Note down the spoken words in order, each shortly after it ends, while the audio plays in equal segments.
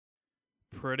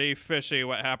pretty fishy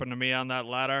what happened to me on that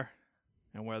ladder.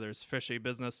 And where there's fishy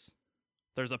business,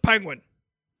 there's a penguin.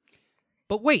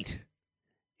 But wait,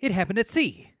 it happened at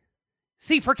sea.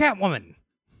 C for Catwoman.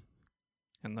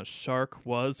 And the shark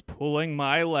was pulling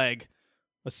my leg.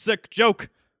 A sick joke.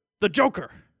 The Joker.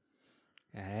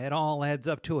 It all adds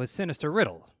up to a sinister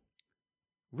riddle.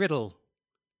 The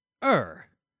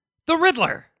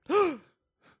Riddler.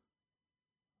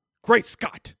 Great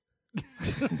Scott.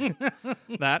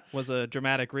 That was a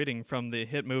dramatic reading from the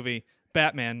hit movie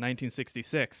Batman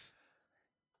 1966.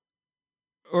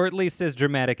 Or at least as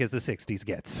dramatic as the 60s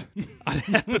gets. On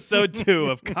episode 2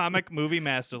 of Comic Movie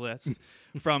Master List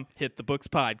from Hit the Books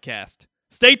Podcast.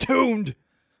 Stay tuned!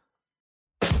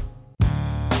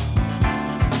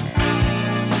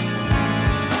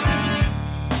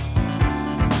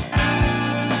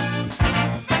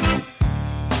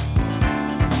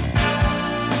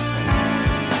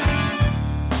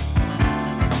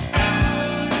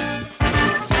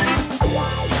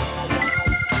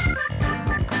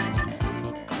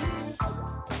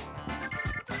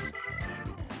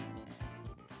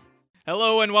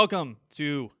 Hello and welcome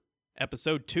to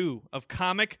episode 2 of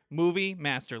Comic Movie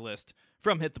Master List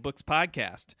from Hit the Books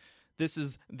Podcast. This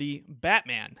is the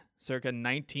Batman, circa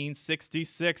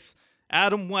 1966,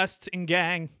 Adam West and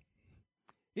gang.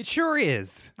 It sure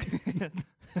is.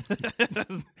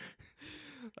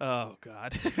 Oh,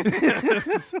 God.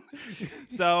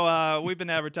 So we've been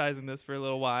advertising this for a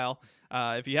little while.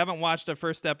 If you haven't watched the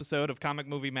first episode of Comic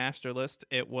Movie Master List,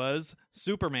 it was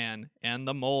Superman and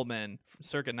the Mole Men,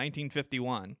 circa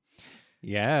 1951.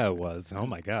 Yeah, it was. Oh,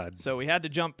 my God. So we had to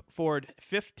jump forward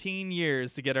 15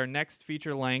 years to get our next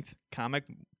feature-length comic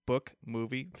book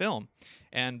movie film.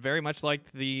 And very much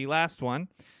like the last one,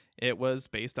 it was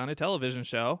based on a television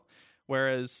show,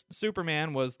 whereas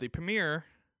Superman was the premiere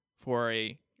for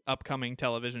a upcoming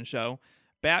television show.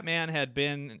 Batman had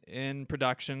been in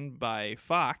production by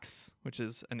Fox, which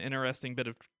is an interesting bit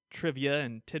of trivia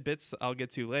and tidbits I'll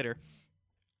get to later.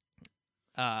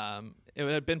 It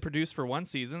had been produced for one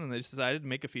season, and they decided to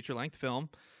make a feature-length film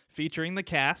featuring the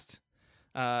cast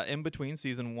in between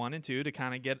season 1 and 2 to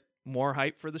kind of get more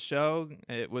hype for the show.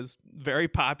 It was very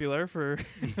popular for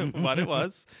what it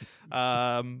was.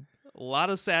 A lot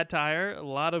of satire, a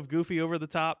lot of goofy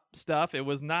over-the-top stuff. It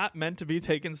was not meant to be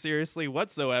taken seriously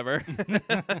whatsoever.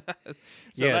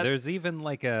 There's even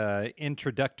like a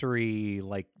introductory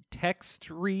like text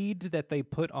read that they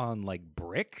put on like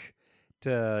Brick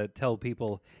to tell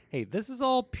people, hey, this is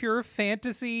all pure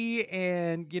fantasy,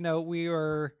 and you know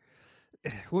we're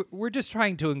just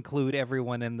trying to include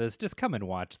everyone in this. Just come and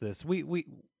watch this. We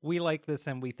like this,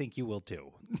 and we think you will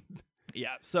too.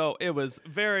 Yeah, so it was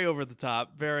very over the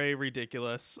top, very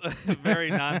ridiculous, very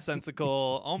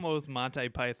nonsensical, almost Monty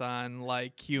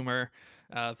Python-like humor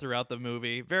throughout the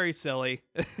movie. Very silly,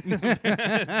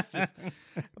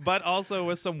 but also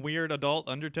with some weird adult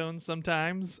undertones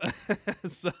sometimes.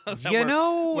 So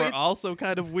we're also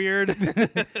kind of weird.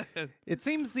 It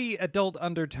seems the adult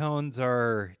undertones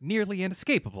are nearly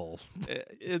inescapable.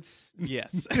 It's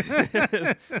yes.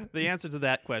 The answer to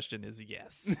that question is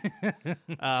yes.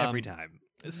 Every time.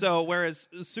 So whereas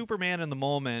Superman and the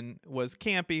Mole Men was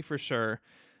campy for sure,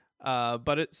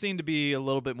 but it seemed to be a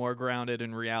little bit more grounded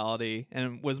in reality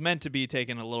and was meant to be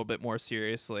taken a little bit more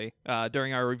seriously.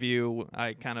 During our review,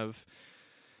 I kind of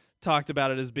talked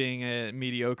about it as being a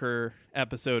mediocre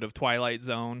episode of Twilight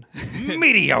Zone.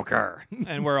 Mediocre!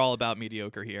 And we're all about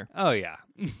mediocre here. Oh, yeah.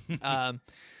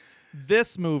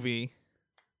 This movie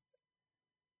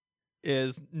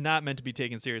is not meant to be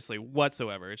taken seriously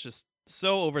whatsoever. It's just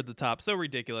so over the top, so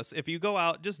ridiculous. If you go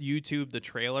out, just YouTube the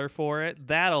trailer for it.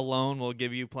 That alone will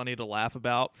give you plenty to laugh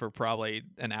about for probably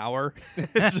an hour.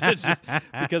 Just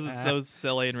because it's so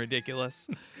silly and ridiculous.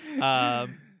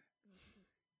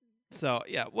 So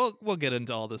yeah, we'll get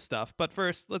into all this stuff. But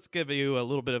first, let's give you a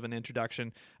little bit of an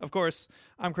introduction. Of course,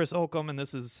 I'm Chris Holcomb, and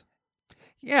this is...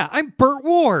 Yeah, I'm Burt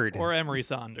Ward. Or Emery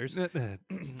Saunders.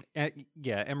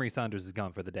 Yeah, Emery Saunders is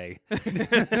gone for the day.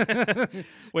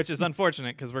 Which is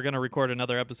unfortunate because we're going to record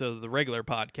another episode of the regular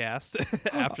podcast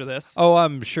after this. Oh,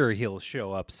 I'm sure he'll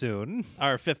show up soon.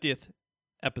 Our 50th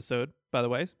episode, by the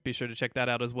way. Be sure to check that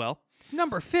out as well. It's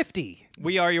number 50.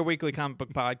 We are your weekly comic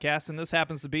book podcast, and this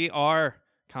happens to be our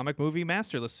Comic Movie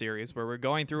Master List series, where we're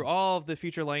going through all of the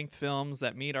feature-length films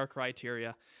that meet our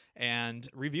criteria and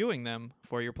reviewing them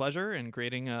for your pleasure and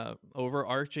creating a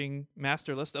overarching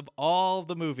master list of all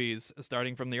the movies,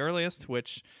 starting from the earliest,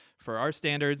 which for our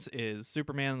standards is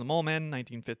Superman and the Mole Men,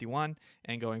 1951,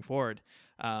 and going forward.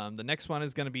 The next one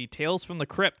is going to be Tales from the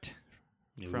Crypt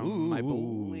from, I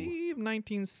believe,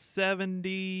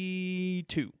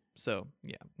 1972. So,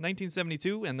 yeah,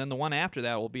 1972, and then the one after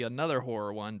that will be another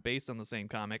horror one based on the same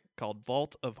comic called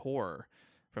Vault of Horror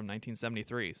from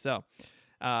 1973. So,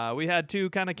 we had two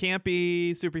kind of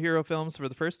campy superhero films for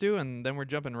the first two, and then we're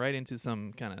jumping right into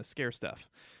some kind of scare stuff,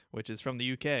 which is from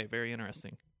the UK. Very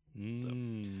interesting. So,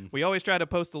 we always try to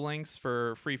post the links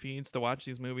for free feeds to watch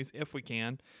these movies if we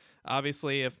can.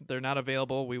 Obviously, if they're not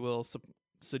available, we will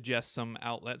suggest some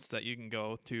outlets that you can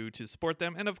go to support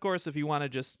them. And of course, if you want to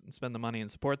just spend the money and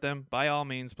support them, by all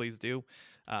means, please do.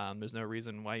 There's no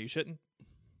reason why you shouldn't.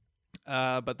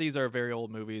 But these are very old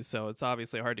movies, so it's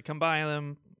obviously hard to come by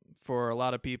them for a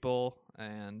lot of people.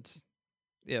 And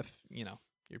if,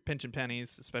 you're pinching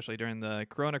pennies, especially during the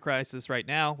corona crisis right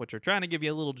now, which we're trying to give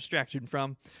you a little distraction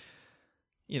from,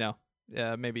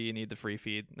 maybe you need the free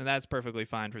feed. And that's perfectly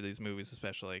fine for these movies,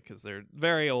 especially because they're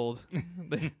very old.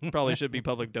 They probably should be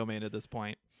public domain at this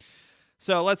point.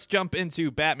 So let's jump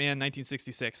into Batman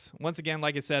 1966. Once again,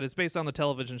 like I said, it's based on the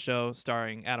television show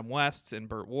starring Adam West and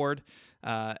Burt Ward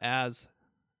as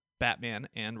Batman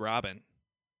and Robin,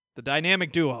 the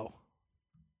dynamic duo.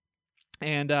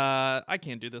 And I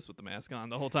can't do this with the mask on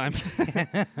the whole time.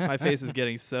 My face is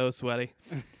getting so sweaty.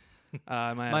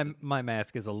 My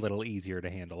mask is a little easier to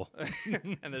handle.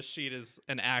 And the sheet is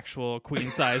an actual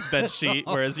queen-size bed sheet,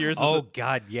 whereas yours is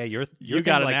God, yeah, you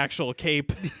got an actual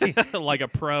cape like a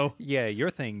pro. Yeah,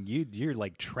 your thing, you're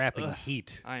like trapping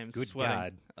heat. I am Good sweating.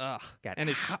 God. God.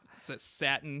 And it's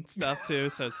satin stuff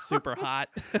too, so it's super hot.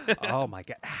 Oh my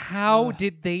God. How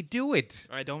did they do it?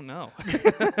 I don't know.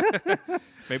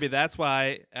 Maybe that's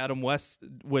why Adam West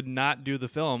would not do the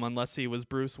film unless he was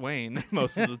Bruce Wayne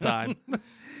most of the time.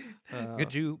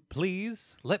 Could you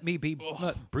please let me be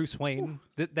Bruce Wayne?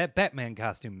 That Batman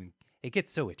costume, it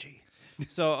gets so itchy.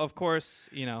 So, of course,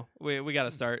 we got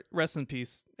to start. Rest in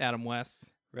peace, Adam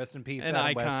West. Rest in peace, An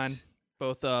Adam icon, West.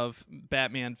 both of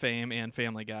Batman fame and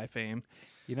Family Guy fame.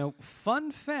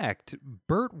 Fun fact,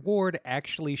 Burt Ward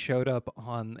actually showed up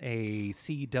on a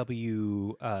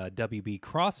CW WB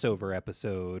crossover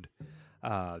episode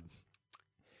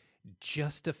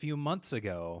just a few months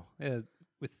ago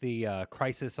with the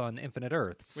Crisis on Infinite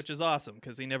Earths. Which is awesome,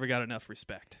 because he never got enough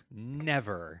respect.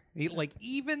 Never.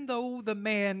 Even though the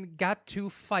man got to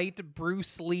fight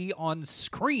Bruce Lee on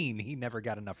screen, he never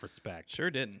got enough respect.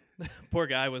 Sure didn't. Poor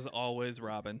guy was always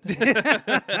Robin.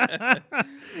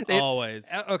 Always.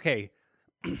 Okay.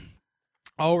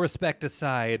 All respect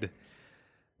aside,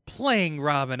 playing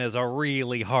Robin is a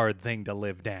really hard thing to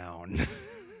live down.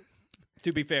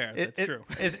 To be fair, that's true.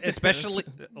 Especially,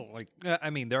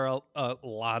 there are a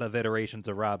lot of iterations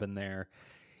of Robin there.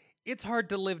 It's hard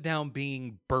to live down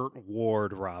being Burt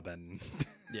Ward Robin.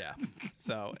 Yeah.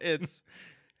 So it's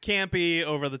campy,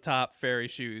 over the top, fairy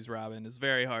shoes Robin is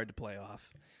very hard to play off.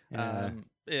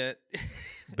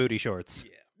 Booty shorts.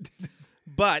 Yeah.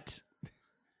 But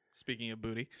speaking of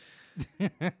booty,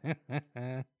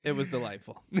 it was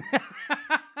delightful.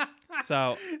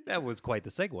 So that was quite the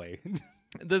segue.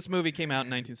 This movie came out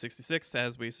in 1966,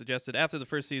 as we suggested, after the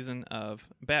first season of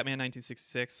Batman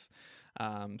 1966,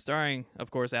 starring, of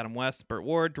course, Adam West, Burt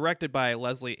Ward, directed by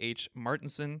Leslie H.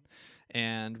 Martinson,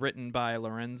 and written by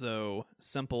Lorenzo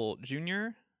Semple Jr.,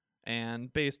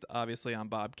 and based, obviously, on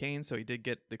Bob Kane, so he did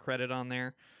get the credit on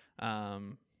there.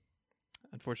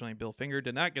 Unfortunately, Bill Finger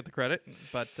did not get the credit,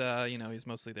 but, he's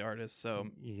mostly the artist, so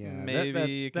maybe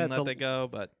you can let that go.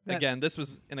 But, again, this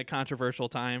was in a controversial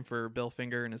time for Bill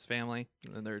Finger and his family,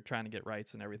 and they're trying to get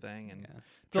rights and everything, and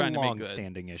trying to make good. It's a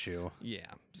long-standing issue. Yeah,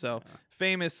 so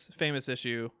famous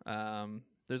issue.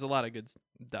 There's a lot of good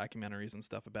documentaries and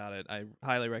stuff about it. I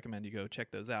highly recommend you go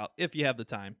check those out if you have the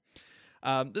time.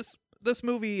 This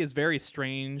movie is very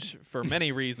strange for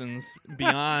many reasons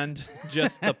beyond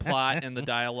just the plot and the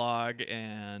dialogue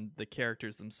and the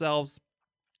characters themselves.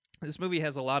 This movie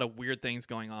has a lot of weird things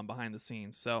going on behind the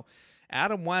scenes. So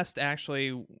Adam West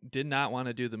actually did not want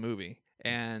to do the movie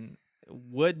and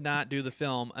would not do the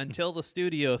film until the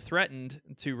studio threatened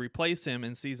to replace him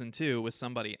in season 2 with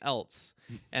somebody else.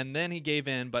 And then he gave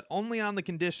in, but only on the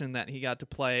condition that he got to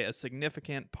play a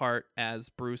significant part as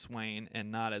Bruce Wayne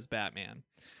and not as Batman.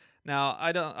 Now,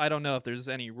 I don't know if there's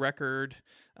any record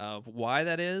of why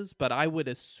that is, but I would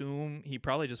assume he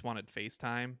probably just wanted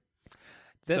FaceTime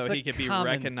so he could be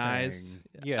recognized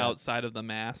outside of the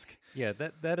mask. Yeah,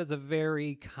 that is a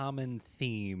very common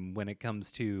theme when it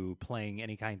comes to playing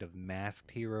any kind of masked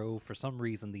hero. For some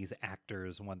reason, these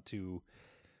actors want to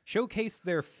showcase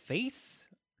their face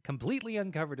completely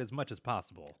uncovered as much as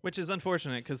possible. Which is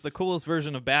unfortunate because the coolest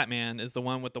version of Batman is the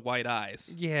one with the white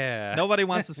eyes. Yeah. Nobody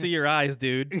wants to see your eyes,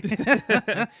 dude.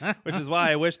 Which is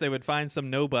why I wish they would find some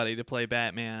nobody to play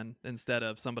Batman instead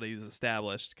of somebody who's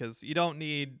established, because you don't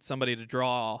need somebody to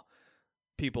draw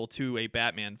people to a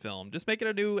Batman film. Just make it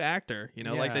a new actor,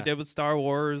 like they did with Star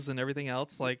Wars and everything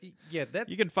else. Like, yeah,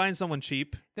 you can find someone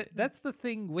cheap. That's the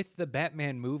thing with the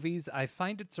Batman movies. I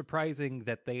find it surprising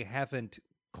that they haven't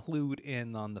clued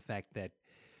in on the fact that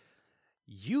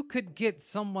you could get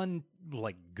someone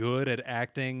like good at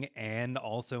acting and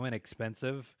also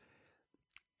inexpensive,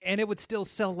 and it would still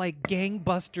sell like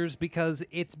gangbusters because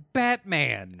it's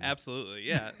Batman. Absolutely,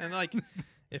 yeah. And like,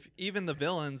 if even the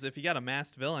villains, if you got a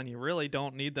masked villain, you really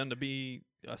don't need them to be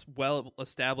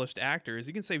well-established actors.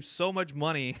 You can save so much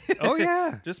money. Oh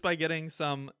yeah, just by getting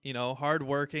some,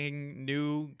 hardworking,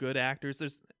 new, good actors.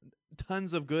 There's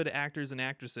tons of good actors and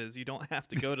actresses. You don't have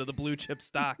to go to the blue chip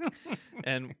stock.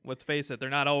 And let's face it, they're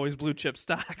not always blue chip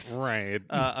stocks. Right.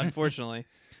 Unfortunately.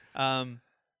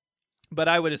 But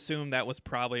I would assume that was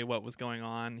probably what was going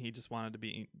on. He just wanted to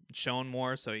be shown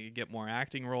more so he could get more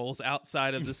acting roles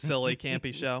outside of this silly,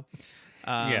 campy show.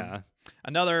 Yeah.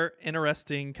 Another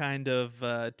interesting kind of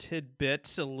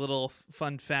tidbit, a little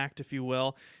fun fact, if you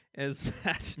will, is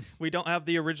that we don't have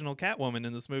the original Catwoman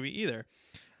in this movie either.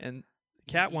 And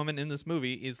Catwoman in this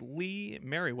movie is Lee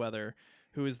Merriweather,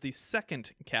 who is the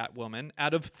second Catwoman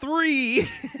out of 3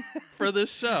 for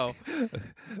this show.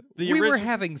 We were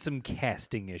having some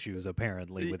casting issues,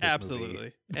 apparently, with this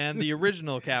movie. And the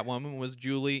original Catwoman was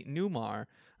Julie Newmar,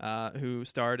 who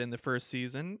starred in the first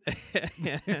season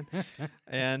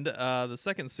and the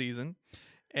second season.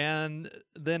 And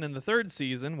then in the third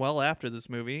season, well after this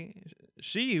movie,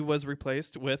 she was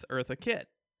replaced with Eartha Kitt,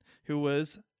 who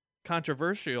was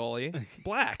controversially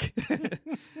black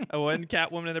when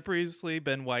Catwoman had previously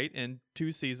been white in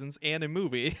 2 seasons and a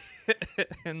movie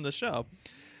in the show.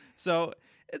 So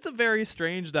it's a very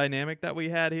strange dynamic that we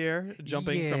had here,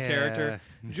 jumping from character.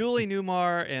 Julie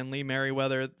Newmar and Lee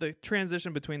Merriweather, the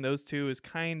transition between those two is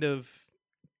kind of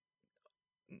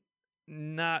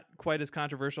not quite as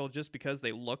controversial just because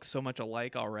they look so much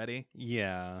alike already.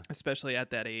 Yeah. Especially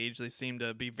at that age. They seem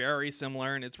to be very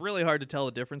similar, and it's really hard to tell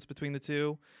the difference between the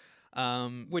two.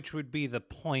 Which would be the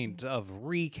point of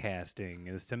recasting,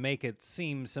 is to make it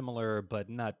seem similar but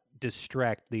not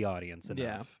distract the audience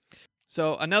enough. Yeah.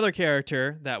 So another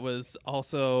character that was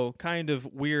also kind of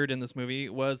weird in this movie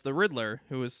was the Riddler,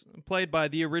 who was played by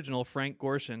the original Frank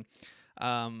Gorshin.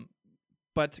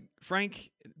 But Frank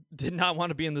did not want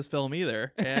to be in this film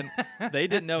either, and they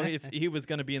didn't know if he was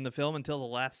going to be in the film until the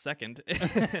last second.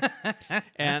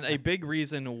 And a big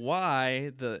reason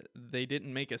why they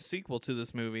didn't make a sequel to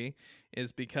this movie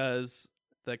is because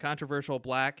the controversial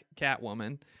black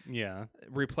Catwoman,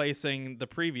 replacing the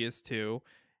previous 2,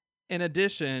 in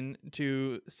addition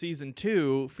to season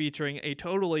 2 featuring a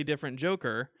totally different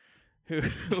Joker, who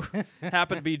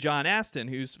happened to be John Astin,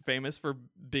 who's famous for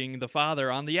being the father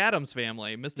on The Addams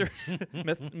Family, Mr.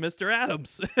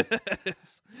 Addams.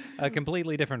 A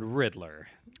completely different Riddler.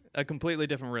 A completely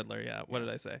different Riddler, yeah. What did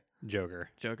I say? Joker.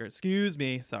 Excuse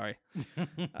me. Sorry.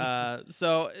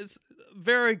 So it's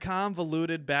very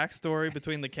convoluted backstory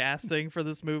between the casting for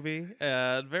this movie.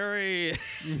 Very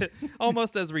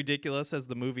almost as ridiculous as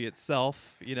the movie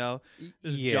itself,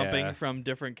 just jumping from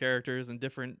different characters and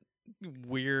different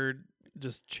weird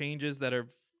just changes that are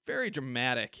very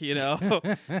dramatic,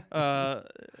 and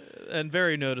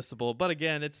very noticeable. But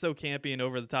again, it's so campy and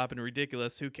over the top and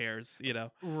ridiculous. Who cares,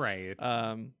 Right.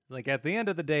 Like at the end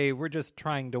of the day, we're just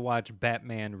trying to watch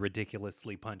Batman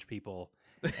ridiculously punch people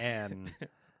and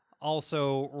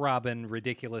also Robin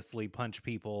ridiculously punch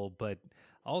people. But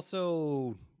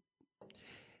also,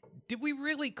 did we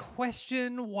really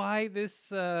question why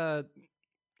this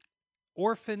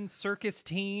orphan circus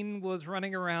teen was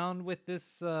running around with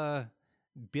this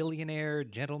billionaire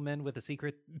gentleman with a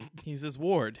secret? He's his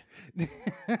ward.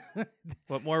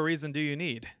 What more reason do you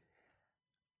need?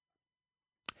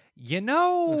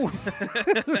 Come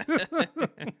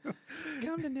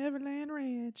to Neverland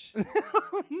Ranch.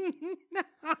 No,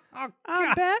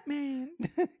 I'm Batman.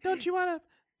 Don't you want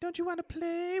to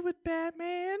play with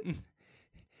Batman?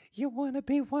 You want to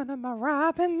be one of my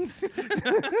Robins?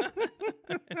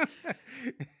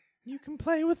 You can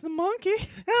play with the monkey.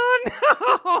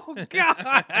 Oh, no!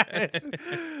 God!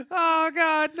 Oh,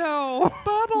 God, no!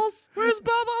 Bubbles! Where's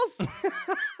Bubbles?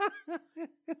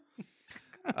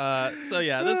 So,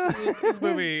 yeah, this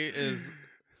movie is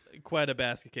quite a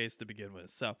basket case to begin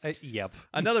with. So, yep.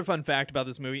 Another fun fact about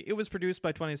this movie, it was produced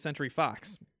by 20th Century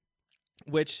Fox,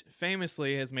 which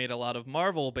famously has made a lot of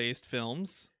Marvel-based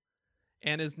films.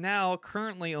 and is now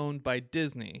currently owned by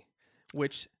Disney,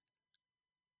 which...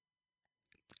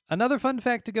 Another fun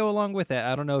fact to go along with that,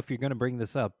 I don't know if you're going to bring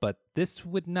this up, but this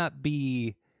would not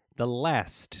be the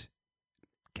last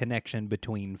connection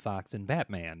between Fox and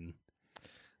Batman.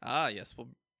 Ah, yes. Well,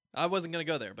 I wasn't going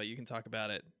to go there, but you can talk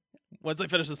about it once I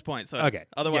finish this point. So okay.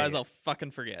 Otherwise, I'll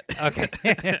fucking forget. Okay.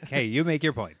 Okay, you make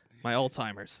your point. My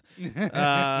Alzheimer's.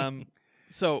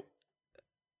 So,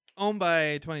 owned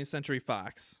by 20th Century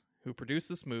Fox, who produced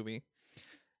this movie,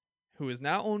 who is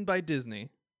now owned by Disney,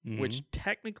 which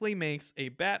technically makes a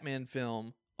Batman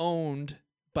film owned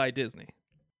by Disney,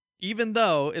 even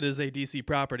though it is a DC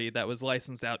property that was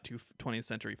licensed out to 20th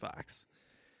Century Fox.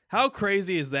 How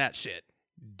crazy is that shit?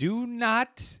 Do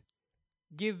not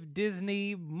give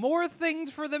Disney more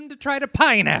things for them to try to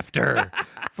pine after.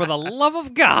 For the love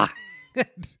of God.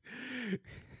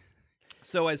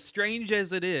 So as strange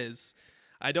as it is,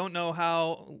 I don't know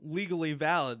how legally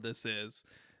valid this is,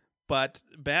 but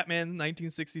Batman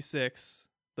 1966,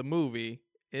 the movie,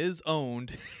 is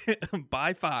owned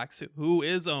by Fox, who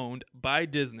is owned by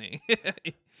Disney.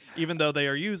 Even though they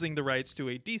are using the rights to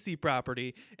a DC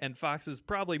property, and Fox is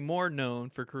probably more known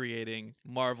for creating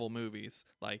Marvel movies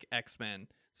like X-Men,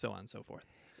 so on and so forth.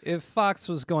 If Fox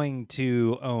was going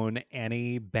to own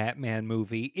any Batman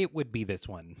movie, it would be this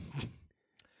one.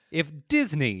 If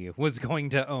Disney was going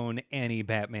to own any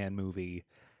Batman movie,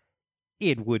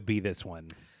 it would be this one.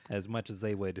 As much as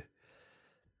they would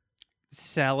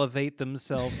salivate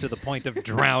themselves to the point of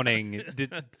drowning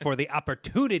for the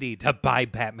opportunity to buy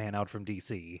Batman out from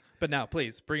DC. But now,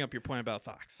 please, bring up your point about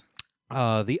Fox.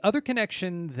 The other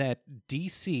connection that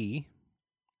DC's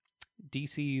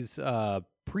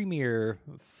premier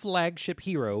flagship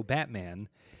hero, Batman,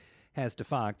 has to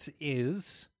Fox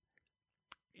is,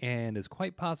 and is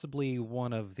quite possibly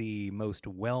one of the most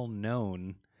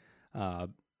well-known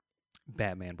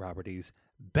Batman properties,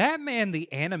 Batman the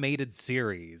Animated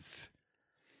Series.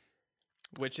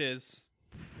 Which is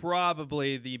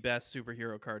probably the best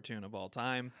superhero cartoon of all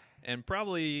time, and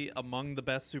probably among the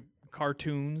best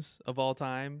cartoons of all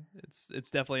time. It's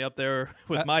definitely up there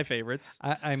with my favorites.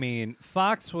 I mean,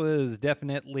 Fox was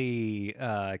definitely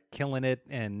killing it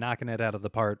and knocking it out of the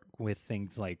park with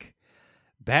things like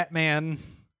Batman,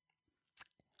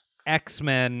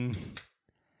 X-Men,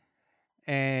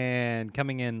 and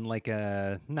coming in like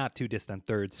a not too distant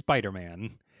third,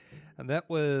 Spider-Man. And that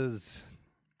was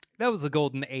the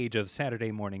golden age of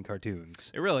Saturday morning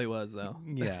cartoons. It really was, though.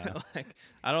 Yeah.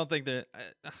 I don't think that.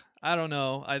 I don't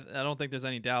know. I don't think there's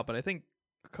any doubt, but I think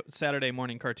Saturday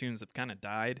morning cartoons have kind of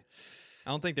died.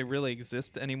 I don't think they really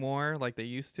exist anymore like they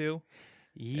used to.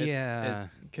 Yeah.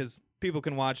 Because people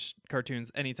can watch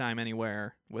cartoons anytime,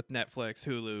 anywhere with Netflix,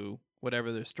 Hulu,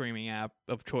 whatever their streaming app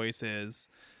of choice is.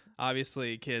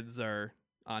 Obviously, kids are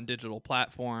on digital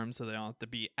platforms, so they don't have to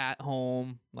be at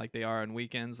home like they are on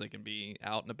weekends. They can be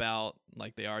out and about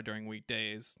like they are during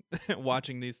weekdays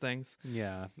watching these things.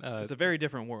 Yeah. It's a very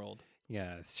different world.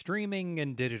 Yeah. Streaming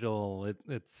and digital,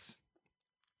 it's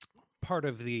part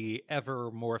of the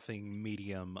ever-morphing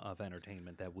medium of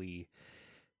entertainment that we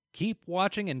keep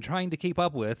watching and trying to keep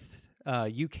up with.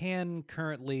 You can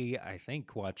currently, I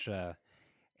think, watch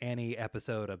any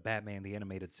episode of Batman the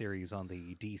Animated Series on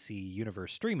the DC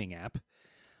Universe streaming app.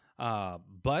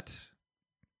 But,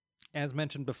 as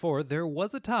mentioned before, there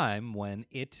was a time when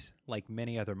it, like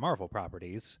many other Marvel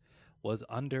properties, was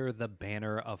under the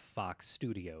banner of Fox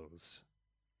Studios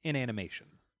in animation.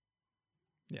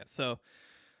 Yeah, so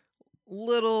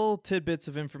little tidbits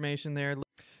of information there.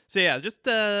 So yeah, just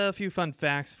a few fun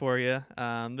facts for you.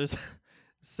 There's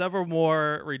several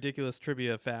more ridiculous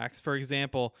trivia facts. For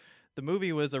example, the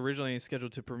movie was originally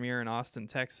scheduled to premiere in Austin,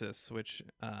 Texas, which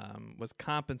was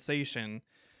compensation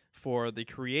for the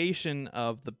creation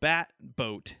of the Bat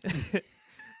Boat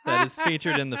that is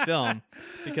featured in the film,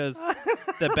 because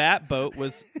the Bat Boat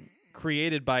was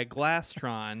created by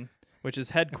Glastron, which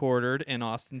is headquartered in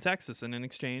Austin, Texas. And in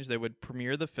exchange, they would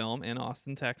premiere the film in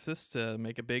Austin, Texas to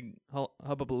make a big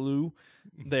hubbubaloo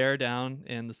there down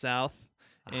in the South.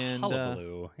 And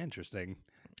hullabaloo. Interesting.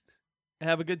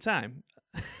 Have a good time.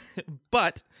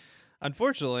 But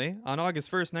unfortunately, on August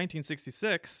 1st,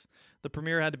 1966, the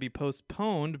premiere had to be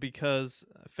postponed because,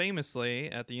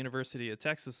 famously, at the University of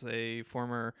Texas, a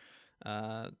former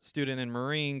student and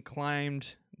Marine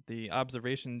climbed the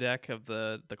observation deck of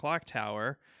the clock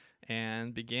tower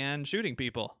and began shooting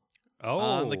people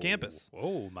on the campus.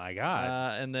 Oh, my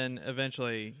God. And then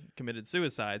eventually committed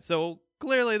suicide. So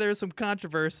clearly there's some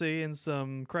controversy and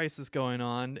some crisis going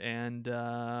on,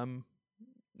 and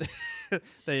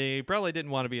they probably didn't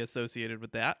want to be associated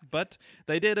with that, but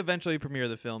they did eventually premiere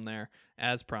the film there,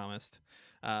 as promised.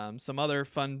 Some other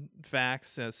fun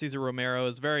facts: Cesar Romero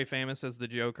is very famous as the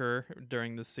Joker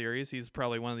during this series. He's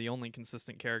probably one of the only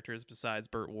consistent characters besides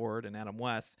Burt Ward and Adam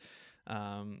West.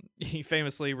 He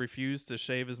famously refused to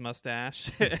shave his mustache,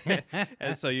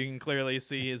 and so you can clearly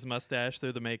see his mustache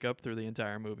through the makeup through the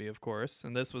entire movie, of course.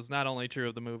 And this was not only true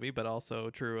of the movie, but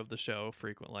also true of the show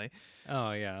frequently.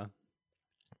 Oh, yeah.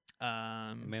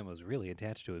 The man was really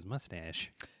attached to his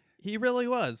mustache. He really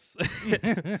was.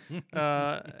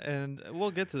 And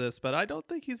we'll get to this, but I don't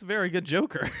think he's a very good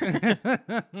Joker.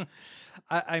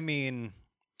 I mean,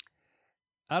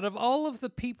 out of all of the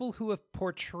people who have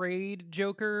portrayed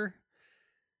Joker,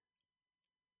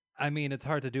 I mean, it's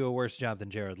hard to do a worse job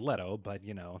than Jared Leto, but,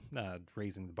 you know,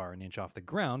 raising the bar an inch off the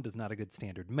ground is not a good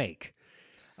standard make.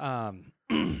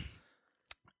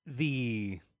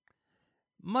 The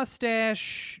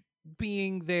mustache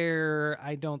being there,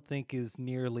 I don't think is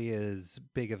nearly as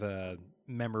big of a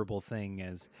memorable thing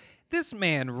as this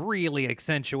man really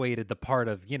accentuated the part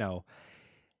of, you know,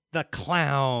 the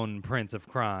clown prince of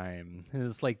crime.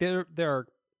 It's like there are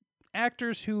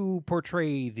actors who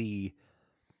portray the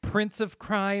prince of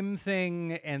crime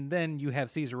thing, and then you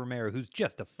have Cesar Romero, who's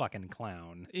just a fucking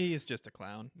clown. He's just a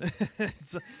clown.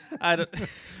 I don't.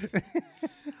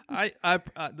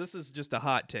 This is just a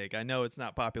hot take. I know it's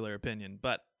not popular opinion,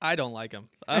 but I don't like him.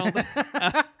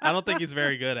 I don't think he's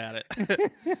very good at it.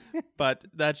 But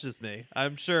that's just me.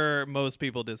 I'm sure most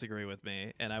people disagree with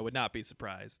me, and I would not be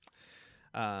surprised.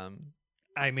 I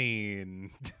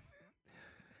mean,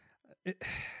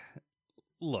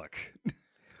 look.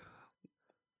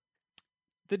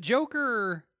 The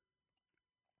Joker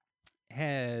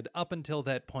had, up until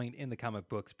that point in the comic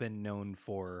books, been known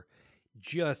for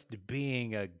just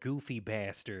being a goofy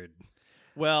bastard.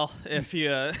 Well, if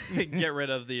you get rid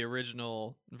of the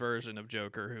original version of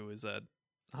Joker, who was a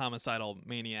homicidal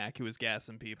maniac who was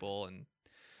gassing people and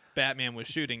Batman was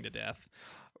shooting to death.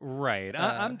 Right.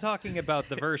 I'm talking about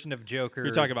the version of Joker.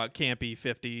 You're talking about campy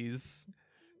 50s.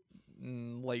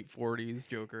 Late 40s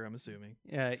Joker, I'm assuming.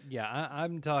 Yeah,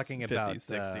 I'm talking 50s, about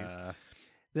 60s.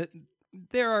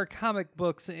 There are comic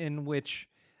books in which,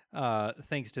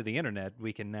 thanks to the internet,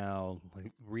 we can now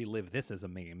relive this as a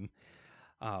meme.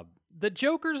 The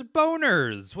Joker's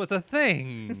boners was a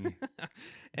thing.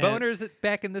 Boners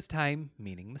back in this time,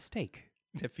 meaning mistake.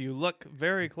 If you look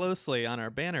very closely on our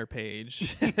banner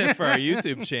page for our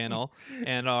YouTube channel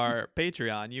and our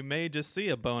Patreon, you may just see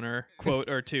a boner quote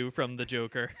or two from the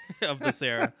Joker of this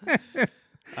era.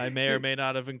 I may or may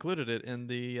not have included it in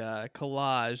the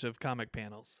collage of comic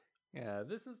panels. Yeah,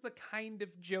 this is the kind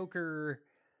of Joker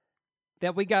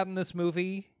that we got in this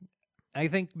movie. I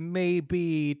think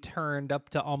maybe turned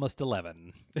up to almost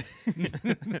 11.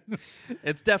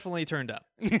 It's definitely turned up.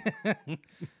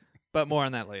 But more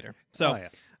on that later. So,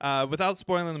 without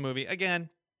spoiling the movie, again,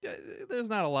 there's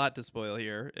not a lot to spoil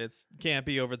here. It's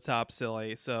campy, over the top,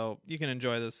 silly, so you can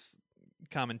enjoy this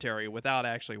commentary without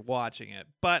actually watching it.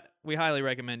 But we highly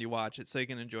recommend you watch it so you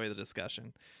can enjoy the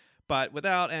discussion. But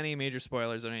without any major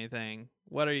spoilers or anything,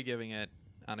 what are you giving it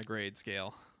on a grade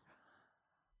scale?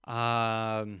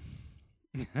 As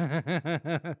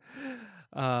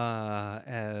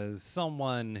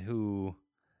someone who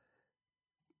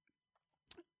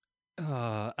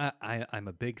I'm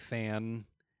a big fan,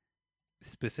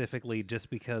 specifically just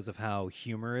because of how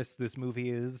humorous this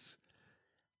movie is.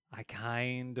 I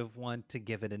kind of want to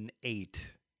give it an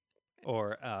 8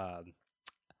 or a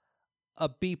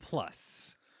B+.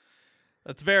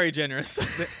 That's very generous.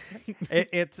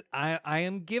 I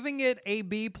am giving it a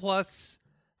B+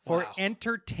 for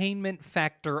entertainment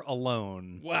factor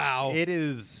alone. Wow. It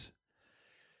is.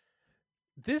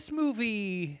 This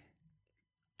movie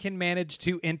can manage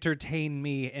to entertain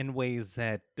me in ways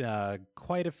that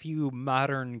quite a few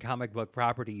modern comic book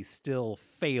properties still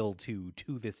fail to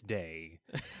this day.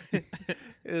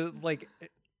 Like,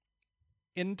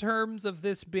 in terms of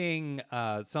this being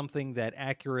something that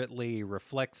accurately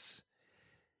reflects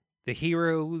the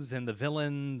heroes and the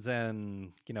villains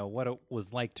and, you know, what it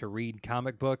was like to read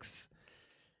comic books,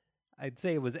 I'd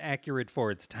say it was accurate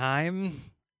for its time.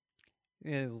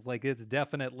 It's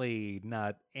definitely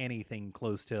not anything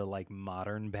close to, like,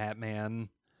 modern Batman.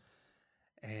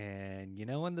 And, you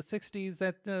know, in the 60s,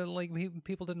 that,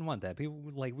 people didn't want that. People,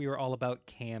 we were all about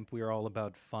camp. We were all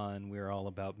about fun. We were all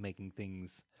about making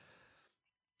things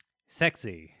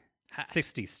sexy,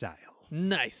 60s style.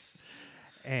 Nice.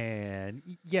 And,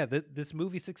 yeah, this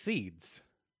movie succeeds.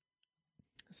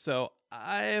 So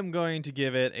I am going to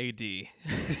give it a D.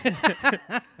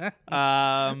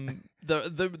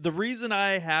 The reason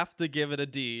I have to give it a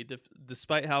D,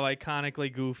 despite how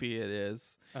iconically goofy it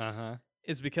is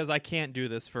because I can't do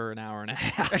this for an hour and a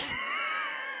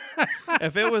half.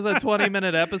 If it was a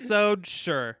 20-minute episode,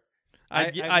 sure.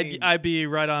 I mean, I'd be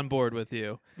right on board with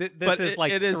you. This is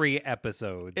like 3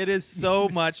 episodes. It is so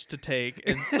much to take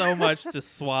and so much to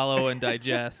swallow and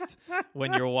digest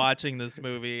when you're watching this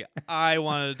movie. I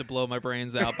wanted to blow my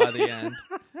brains out by the end.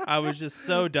 I was just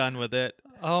so done with it.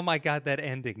 Oh my God, that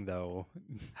ending though.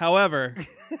 However,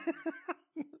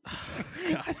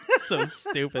 God, so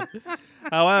stupid.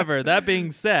 However, that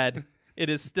being said, it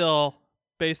is still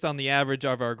based on the average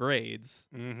of our grades.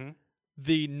 Mm-hmm.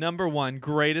 The number 1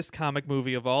 greatest comic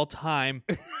movie of all time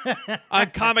on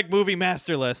Comic Movie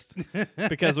Master List,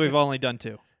 because we've only done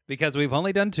 2. Because we've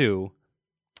only done 2.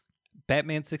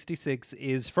 Batman 66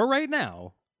 is, for right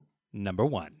now, number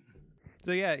 1.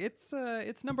 So yeah, it's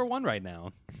number 1 right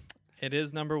now. It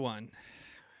is number 1.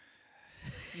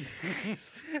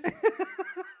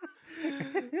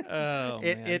 Oh,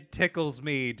 man. It tickles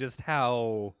me just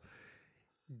how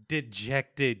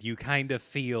dejected you kind of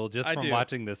feel just from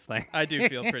watching this thing. I do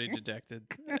feel pretty dejected.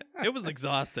 It was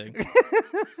exhausting.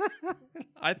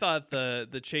 I thought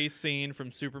the chase scene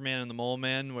from Superman and the Mole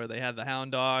Men, where they had the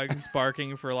hound dogs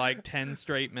barking for like 10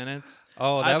 straight minutes.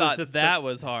 Oh, that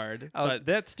was hard. Oh, but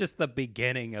that's just the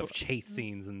beginning of chase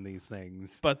scenes in these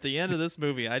things. But the end of this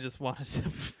movie, I just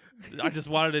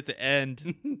wanted it to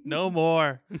end. No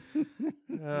more.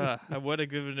 I would have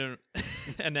given it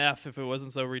an F if it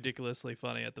wasn't so ridiculously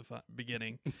funny at the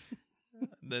beginning.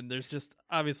 Then there's just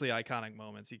obviously iconic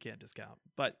moments you can't discount.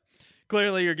 But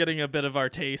clearly you're getting a bit of our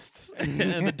tastes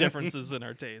and the differences in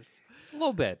our tastes. A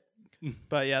little bit.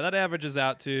 But yeah, that averages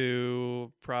out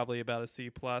to probably about a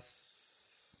C+.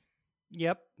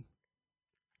 Yep.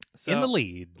 So in the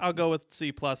lead. I'll go with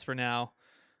C+ for now.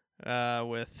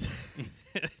 With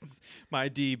my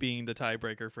D being the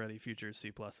tiebreaker for any future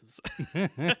C+.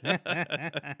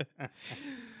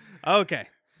 Okay,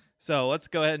 so let's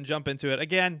go ahead and jump into it.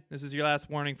 Again, this is your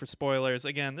last warning for spoilers.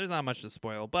 Again, there's not much to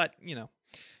spoil, but,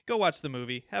 go watch the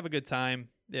movie. Have a good time.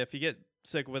 If you get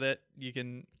sick with it, you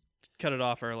can cut it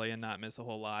off early and not miss a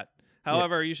whole lot.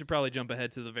 However, you should probably jump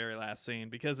ahead to the very last scene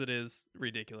because it is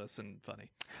ridiculous and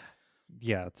funny.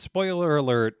 Yeah, spoiler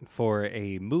alert for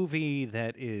a movie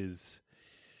that is,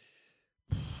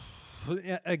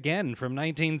 again, from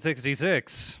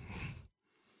 1966.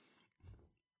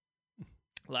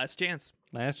 Last chance.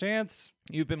 Last chance.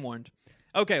 You've been warned.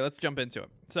 Okay, let's jump into it.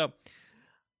 So,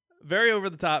 very over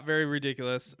the top, very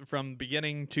ridiculous from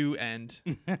beginning to end.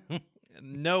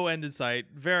 No end in sight.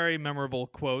 Very memorable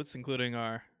quotes, including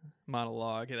our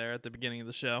monologue there at the beginning of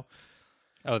the show.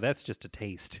 Oh, that's just a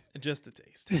taste. Just a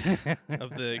taste of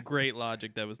the great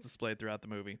logic that was displayed throughout the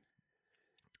movie.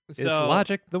 Is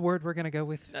logic the word we're going to go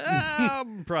with?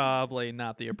 Probably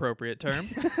not the appropriate term.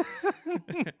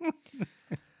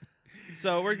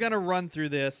 So we're going to run through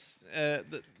this.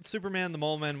 The Superman the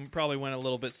Mole Men probably went a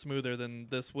little bit smoother than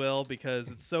this will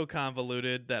because it's so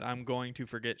convoluted that I'm going to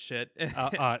forget shit.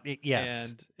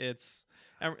 Yes. And it's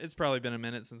probably been a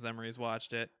minute since Emery's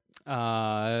watched it.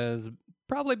 It's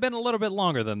probably been a little bit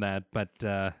longer than that, but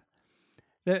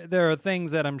there are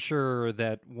things that I'm sure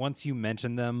that once you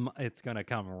mention them, it's going to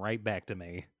come right back to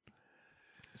me.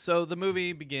 So the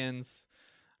movie begins.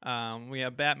 We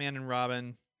have Batman and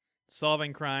Robin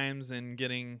solving crimes and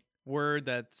getting word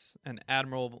that an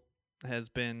admiral has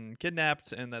been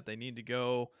kidnapped and that they need to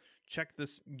go check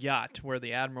this yacht where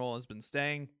the admiral has been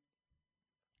staying.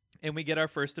 And we get our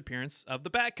first appearance of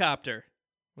the Batcopter,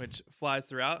 which flies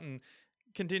throughout and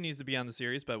continues to be on the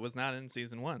series, but was not in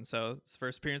season 1. So it's the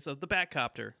first appearance of the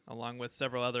Batcopter, along with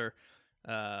several other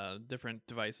different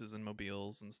devices and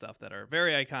mobiles and stuff that are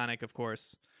very iconic, of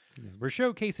course. We're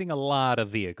showcasing a lot of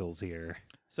vehicles here.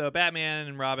 So Batman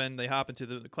and Robin, they hop into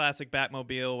the classic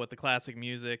Batmobile with the classic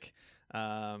music.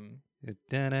 That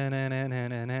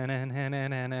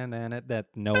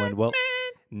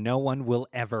no one will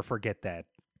ever forget that.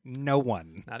 No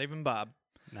one. Not even Bob.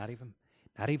 Not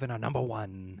even a number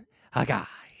one. A guy.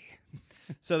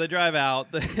 So they drive out.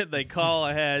 They call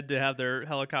ahead to have their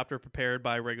helicopter prepared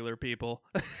by regular people,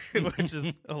 which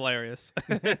is hilarious.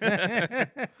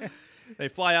 They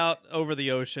fly out over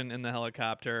the ocean in the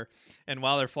helicopter, and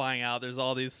while they're flying out, there's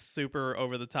all these super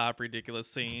over-the-top ridiculous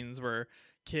scenes where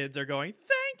kids are going,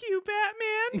 "Thank you,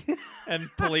 Batman!" and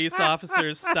police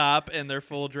officers stop in their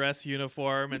full dress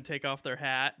uniform and take off their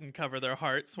hat and cover their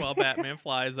hearts while Batman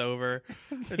flies over.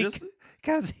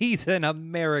 Because he's an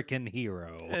American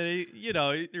hero. And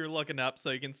you're looking up so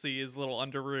you can see his little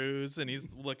underoos, and he's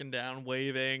looking down,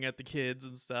 waving at the kids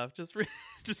and stuff.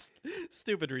 Just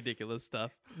stupid, ridiculous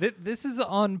stuff. This is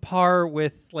on par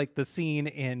with like the scene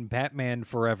in Batman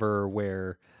Forever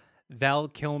where Val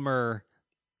Kilmer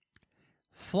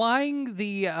flying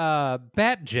the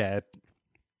Batjet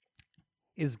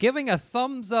is giving a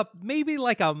thumbs up maybe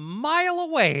like a mile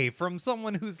away from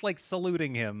someone who's like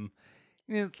saluting him.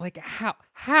 And it's like,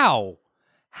 how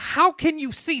can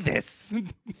you see this?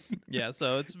 Yeah,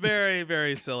 so it's very,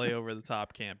 very silly, over the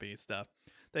top, campy stuff.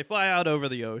 They fly out over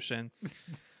the ocean,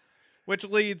 which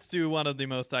leads to one of the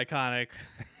most iconic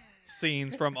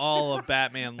scenes from all of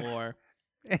Batman lore.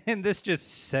 And this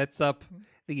just sets up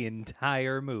the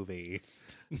entire movie.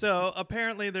 So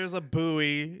apparently there's a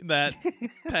buoy that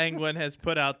Penguin has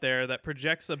put out there that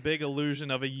projects a big illusion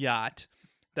of a yacht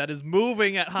that is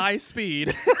moving at high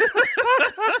speed.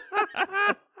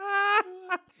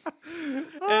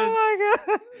 Oh my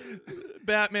god.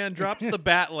 Batman drops the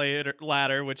bat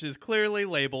ladder, which is clearly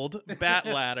labeled Bat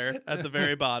Ladder at the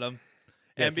very bottom.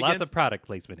 Yes, lots of product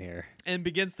placement here. And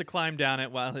begins to climb down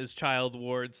it while his child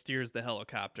ward steers the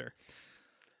helicopter.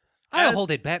 I'll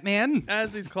hold it, Batman.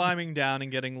 As he's climbing down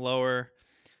and getting lower,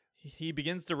 he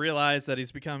begins to realize that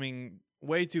he's becoming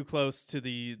way too close to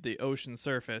the ocean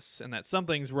surface and that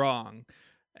something's wrong.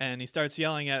 And he starts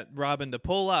yelling at Robin to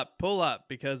pull up,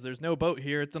 because there's no boat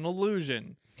here. It's an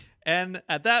illusion. And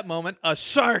at that moment, a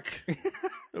shark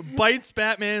bites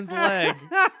Batman's leg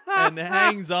and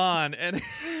hangs on. And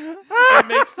it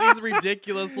makes these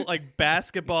ridiculous, like,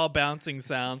 basketball bouncing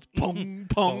sounds, pong,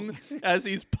 pong, as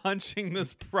he's punching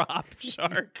this prop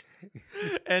shark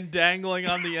and dangling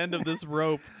on the end of this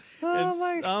rope. And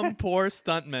some poor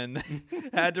stuntman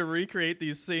had to recreate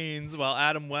these scenes while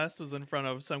Adam West was in front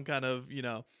of some kind of,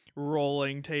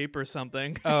 rolling tape or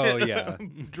something. Oh, yeah.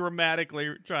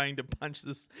 Dramatically trying to punch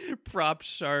this prop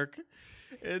shark.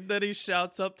 And then he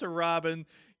shouts up to Robin,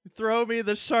 "Throw me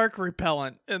the shark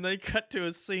repellent." And they cut to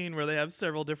a scene where they have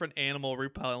several different animal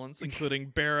repellents,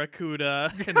 including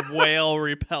barracuda and whale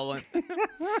repellent.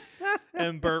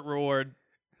 And Burt Ward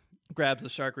grabs the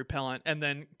shark repellent and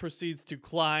then proceeds to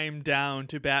climb down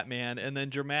to Batman and then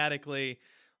dramatically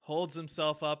holds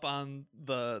himself up on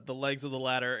the legs of the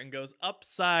ladder and goes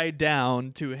upside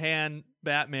down to hand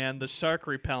Batman the shark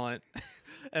repellent.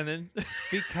 And then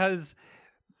because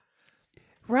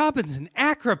Robin's an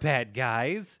acrobat,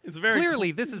 guys. It's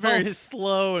clearly this is very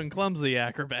slow and clumsy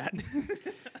acrobat.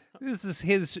 This is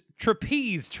his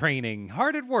trapeze training.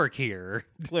 Hard at work here.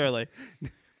 Clearly.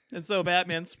 And so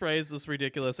Batman sprays this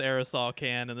ridiculous aerosol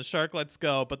can and the shark lets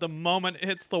go, but the moment it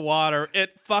hits the water,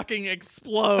 it fucking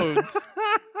explodes.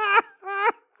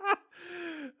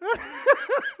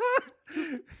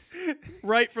 Just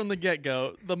right from the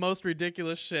get-go, the most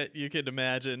ridiculous shit you could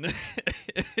imagine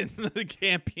in the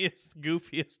campiest,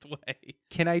 goofiest way.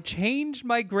 Can I change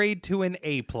my grade to an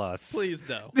A+? Please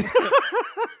no.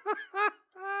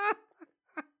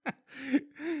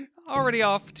 Already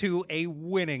off to a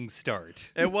winning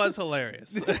start. It was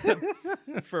hilarious.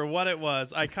 For what it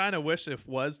was. I kind of wish it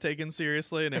was taken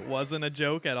seriously and it wasn't a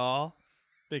joke at all,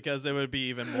 because it would be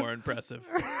even more impressive.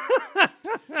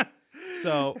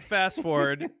 So fast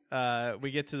forward,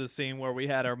 we get to the scene where we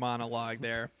had our monologue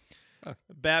there.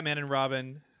 Batman and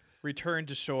Robin return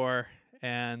to shore,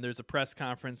 and there's a press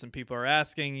conference, and people are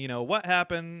asking, what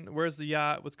happened? Where's the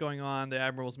yacht? What's going on? The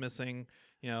Admiral's missing,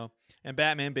 And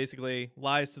Batman basically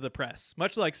lies to the press,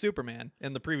 much like Superman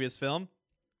in the previous film.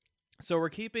 So we're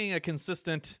keeping a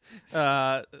consistent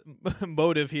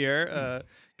motive here,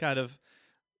 kind of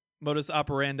modus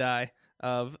operandi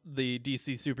of the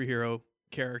DC superhero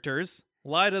characters.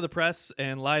 Lie to the press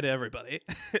and lie to everybody.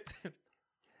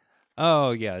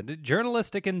 Oh, yeah.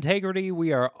 Journalistic integrity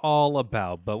we are all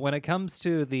about. But when it comes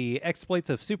to the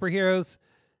exploits of superheroes,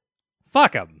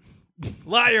 fuck them.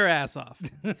 Lie your ass off.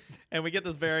 And we get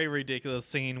this very ridiculous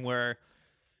scene where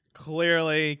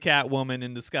clearly Catwoman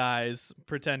in disguise,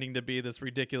 pretending to be this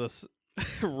ridiculous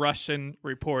Russian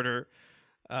reporter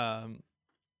from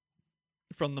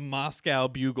the Moscow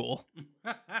Bugle,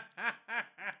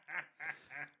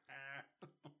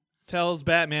 tells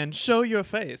Batman, "Show your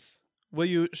face. Will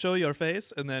you show your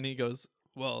face?" And then he goes,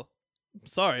 "Well,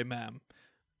 sorry, ma'am,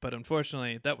 but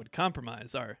unfortunately that would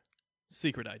compromise our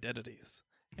secret identities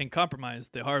and compromise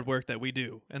the hard work that we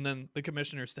do." And then the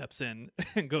commissioner steps in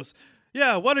and goes,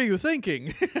 "Yeah, what are you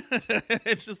thinking?"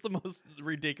 It's just the most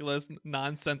ridiculous,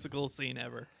 nonsensical scene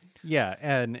ever. Yeah,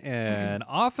 and an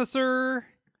officer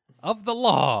of the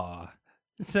law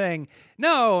saying,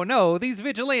 no, these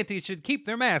vigilantes should keep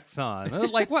their masks on.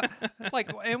 Like what? Like,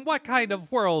 in what kind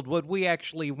of world would we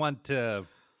actually want to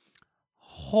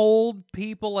hold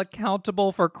people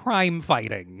accountable for crime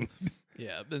fighting?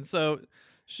 Yeah, and so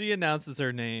she announces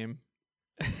her name.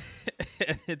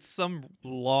 It's some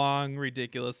long,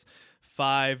 ridiculous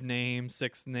 5-name,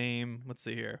 6-name. Let's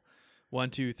see here. 1,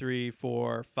 2, 3,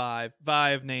 4,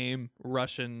 5 name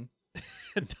Russian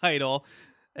title.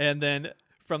 And then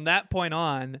from that point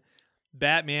on,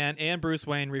 Batman and Bruce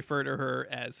Wayne refer to her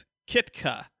as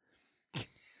Kitka,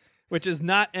 which is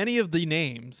not any of the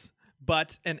names,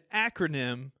 but an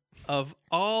acronym of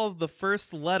all of the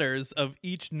first letters of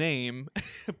each name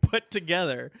put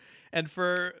together. And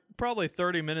for probably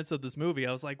 30 minutes of this movie,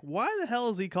 I was like, why the hell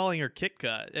is he calling her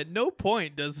Kitka? At no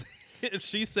point does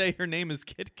she say her name is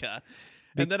Kitka.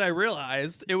 And then I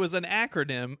realized it was an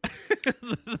acronym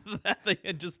that they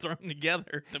had just thrown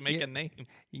together to make a name.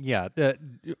 Yeah.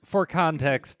 For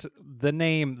context,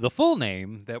 the full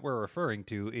name that we're referring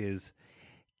to is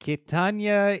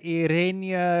Kitanya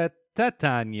Irenia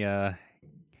Tatanya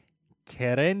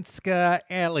Kerenska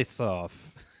Alisov.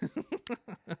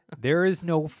 There is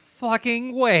no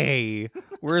fucking way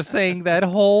we're saying that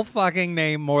whole fucking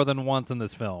name more than once in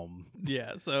this film.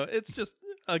 Yeah, so it's just,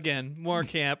 again, more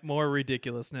camp, more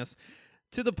ridiculousness,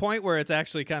 to the point where it's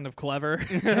actually kind of clever.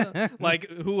 Like,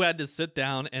 who had to sit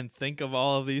down and think of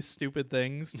all of these stupid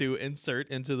things to insert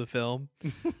into the film?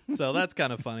 So that's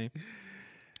kind of funny.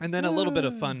 And then a little bit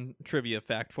of fun trivia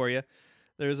fact for you.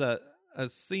 There's a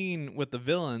scene with the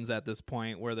villains at this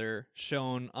point where they're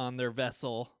shown on their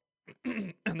vessel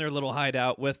and their little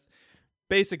hideout with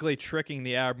basically tricking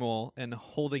the Admiral and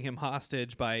holding him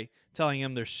hostage by telling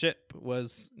him their ship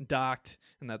was docked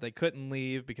and that they couldn't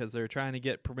leave because they're trying to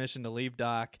get permission to leave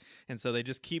dock. And so they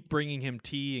just keep bringing him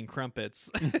tea and crumpets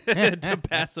to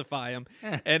pacify him.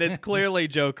 And it's clearly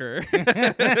Joker.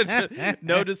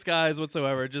 No disguise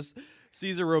whatsoever. Just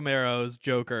Cesar Romero's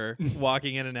Joker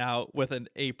walking in and out with an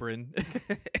apron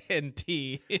and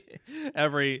tea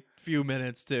every few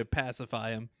minutes to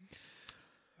pacify him.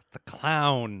 The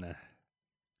clown.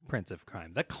 Prince of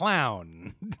Crime. The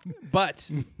clown. But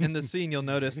in the scene, you'll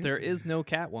notice there is no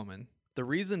Catwoman. The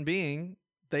reason being,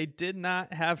 they did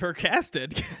not have her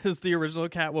casted because the original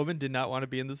Catwoman did not want to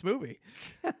be in this movie.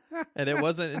 And it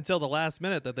wasn't until the last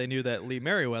minute that they knew that Lee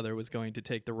Merriweather was going to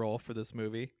take the role for this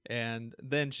movie. And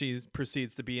then she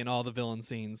proceeds to be in all the villain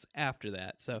scenes after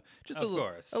that. So just a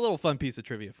little fun piece of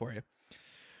trivia for you.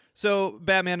 So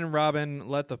Batman and Robin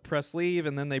let the press leave,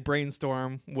 and then they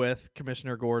brainstorm with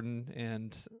Commissioner Gordon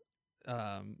and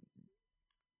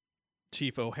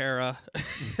Chief O'Hara,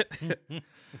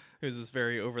 who's this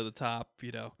very over-the-top,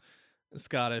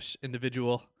 Scottish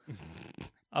individual.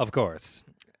 Of course.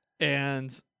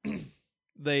 And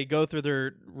they go through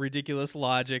their ridiculous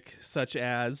logic, such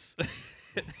as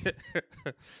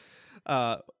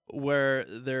where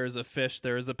there's a fish,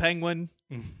 there is a penguin.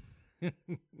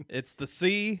 It's the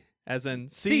C, as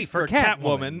in C for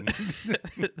Catwoman.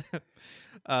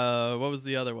 What was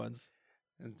the other ones?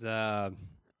 It's the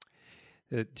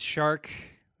shark.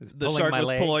 The shark was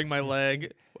pulling my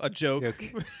leg. A joke.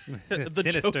 The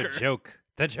sinister joke.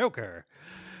 The Joker.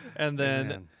 And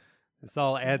then this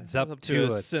all adds up to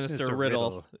a sinister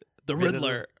riddle. The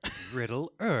Riddler.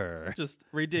 Riddler. Just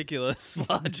ridiculous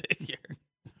logic here.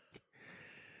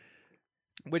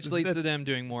 Which leads to them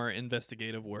doing more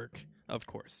investigative work, of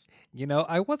course.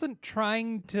 I wasn't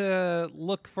trying to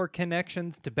look for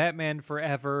connections to Batman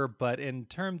Forever, but in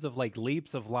terms of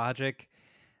leaps of logic,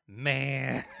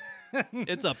 man,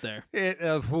 it's up there.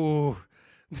 You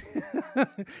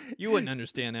wouldn't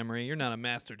understand, Emery. You're not a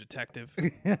master detective.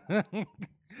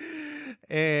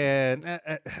 And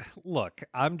look,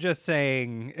 I'm just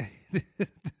saying.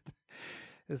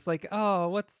 It's like,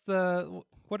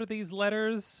 what are these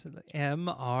letters?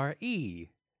 M-R-E.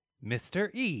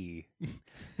 Mr. E.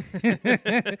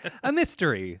 A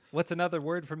mystery. What's another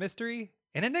word for mystery?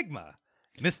 An enigma.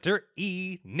 Mr.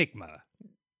 E-nigma.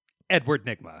 Edward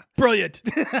Nigma. Brilliant.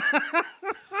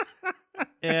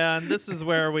 And this is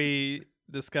where we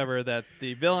discover that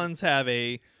the villains have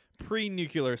a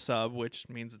pre-nuclear sub, which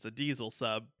means it's a diesel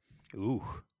sub. Ooh.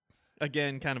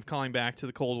 Again, kind of calling back to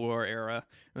the Cold War era.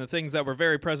 And the things that were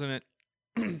very present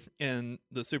in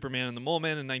the Superman and the Mole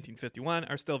Man in 1951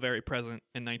 are still very present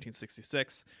in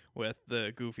 1966 with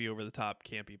the goofy, over-the-top,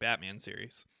 campy Batman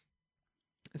series.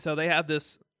 So they have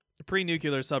this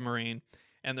pre-nuclear submarine,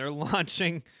 and they're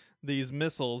launching these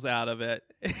missiles out of it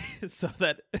so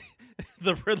that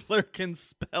the Riddler can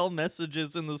spell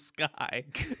messages in the sky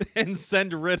and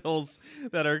send riddles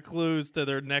that are clues to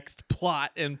their next plot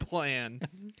and plan.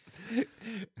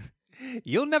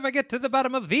 You'll never get to the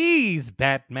bottom of these,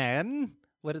 Batman.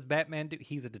 What does Batman do?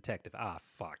 He's a detective. Ah,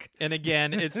 fuck. And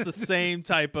again, it's the same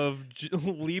type of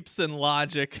leaps in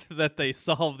logic that they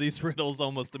solve these riddles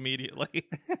almost immediately.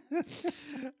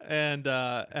 And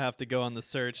have to go on the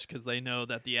search because they know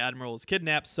that the Admiral is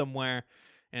kidnapped somewhere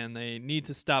and they need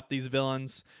to stop these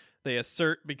villains. They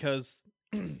assert, because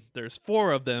there's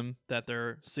 4 of them, that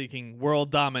they're seeking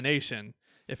world domination.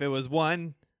 If it was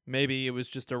one, maybe it was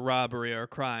just a robbery or a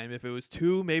crime. If it was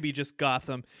 2, maybe just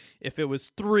Gotham. If it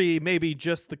was 3, maybe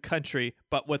just the country.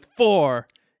 But with 4,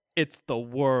 it's the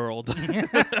world.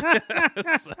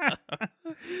 So,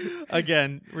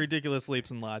 again, ridiculous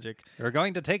leaps in logic. You're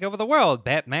going to take over the world,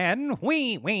 Batman.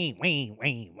 Wee.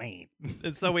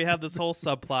 And so we have this whole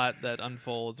subplot that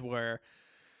unfolds where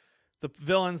the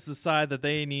villains decide that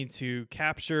they need to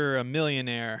capture a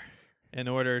millionaire in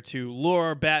order to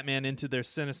lure Batman into their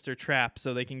sinister trap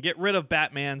so they can get rid of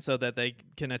Batman so that they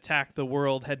can attack the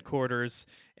world headquarters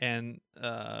and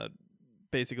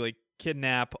basically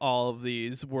kidnap all of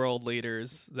these world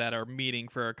leaders that are meeting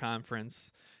for a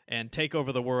conference and take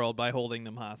over the world by holding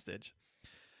them hostage.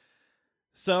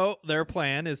 So their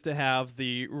plan is to have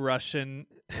the Russian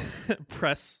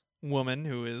press woman,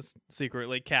 who is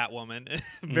secretly Catwoman,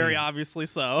 very obviously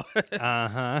so,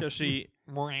 because she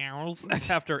meows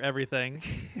after everything.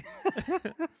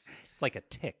 It's like a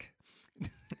tick.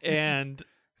 And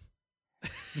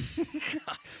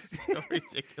God, so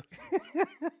ridiculous.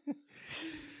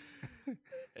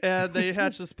 And they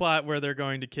hatch this plot where they're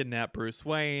going to kidnap Bruce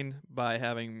Wayne by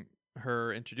having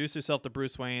her introduce herself to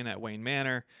Bruce Wayne at Wayne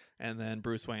Manor, and then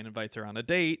Bruce Wayne invites her on a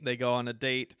date. They go on a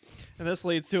date, and this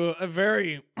leads to a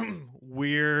very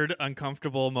weird,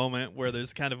 uncomfortable moment where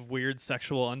there's kind of weird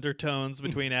sexual undertones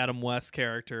between Adam West's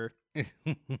character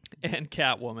and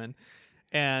Catwoman.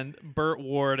 And Burt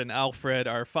Ward and Alfred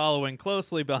are following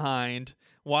closely behind,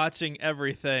 watching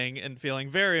everything and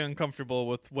feeling very uncomfortable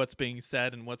with what's being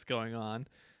said and what's going on.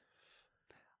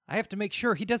 I have to make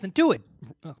sure he doesn't do it.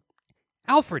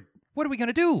 Alfred, what are we going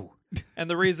to do? And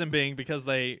the reason being because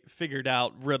they figured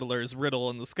out Riddler's riddle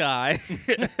in the sky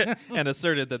and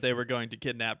asserted that they were going to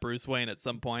kidnap Bruce Wayne at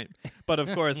some point. But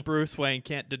of course, Bruce Wayne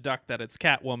can't deduct that it's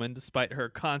Catwoman despite her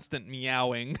constant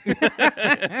meowing.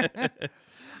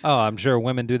 Oh, I'm sure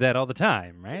women do that all the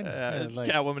time, right?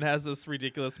 Catwoman has this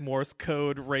ridiculous Morse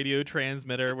code radio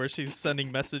transmitter where she's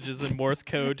sending messages in Morse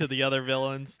code to the other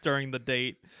villains during the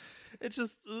date. It's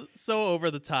just so over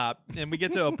the top. And we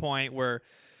get to a point where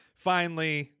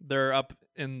finally they're up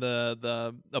in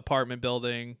the apartment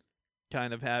building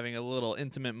kind of having a little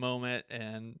intimate moment,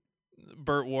 and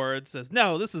Burt Ward says,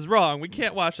 "No, this is wrong. We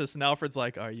can't watch this." And Alfred's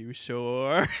like, "Are you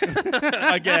sure?"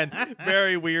 Again,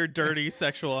 very weird, dirty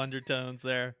sexual undertones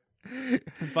there. And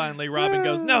finally, Robin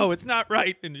goes, "No, it's not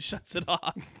right," and he shuts it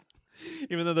off,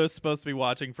 even though they're supposed to be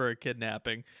watching for a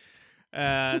kidnapping.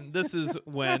 And this is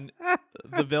when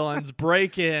the villains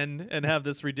break in and have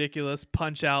this ridiculous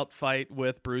punch-out fight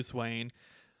with Bruce Wayne.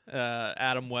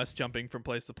 Adam West jumping from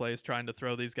place to place, trying to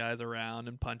throw these guys around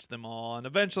and punch them all. And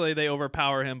eventually they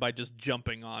overpower him by just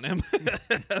jumping on him.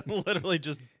 Literally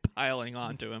just piling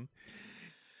onto him.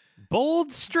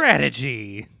 Bold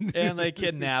strategy. And they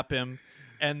kidnap him.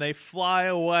 And they fly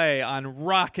away on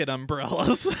rocket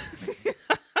umbrellas.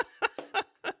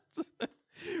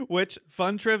 Which,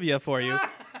 fun trivia for you.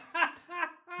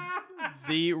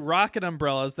 The rocket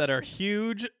umbrellas that are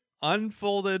huge,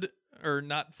 unfolded, or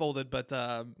not folded, but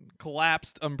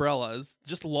collapsed umbrellas,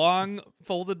 just long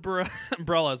folded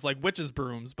umbrellas, like witches'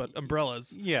 brooms, but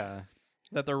umbrellas. Yeah.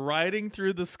 That they're riding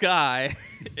through the sky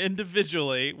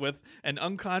individually with an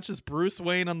unconscious Bruce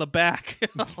Wayne on the back.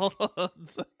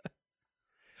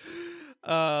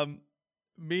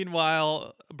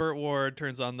 Meanwhile, Burt Ward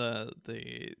turns on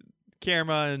the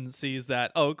camera and sees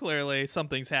that, oh, clearly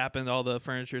something's happened. All the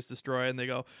furniture's destroyed, and they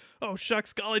go, "Oh,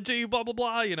 shucks, golly gee, blah, blah,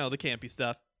 blah," you know, the campy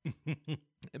stuff.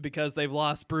 Because they've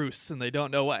lost Bruce and they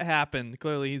don't know what happened.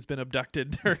 Clearly he's been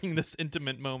abducted during this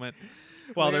intimate moment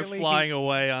while they're flying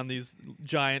away on these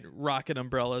giant rocket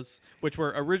umbrellas, which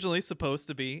were originally supposed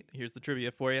to be, here's the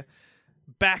trivia for you,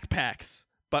 backpacks.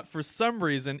 But for some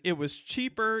reason, it was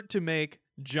cheaper to make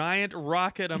giant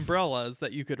rocket umbrellas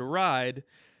that you could ride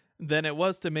than it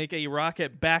was to make a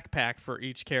rocket backpack for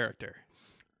each character.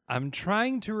 I'm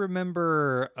trying to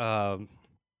remember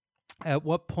at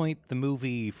what point the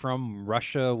movie From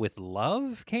Russia with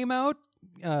Love came out,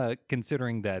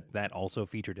 considering that also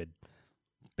featured a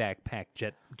backpack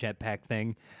jetpack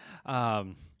thing.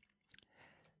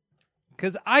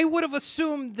 Because I would have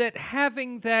assumed that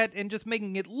having that and just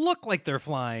making it look like they're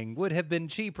flying would have been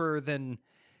cheaper than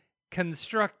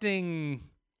constructing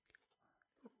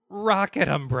rocket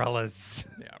umbrellas.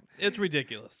 Yeah, it's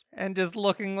ridiculous. And just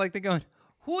looking like they're going,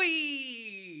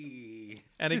 whee!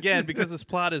 And again, because this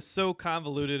plot is so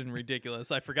convoluted and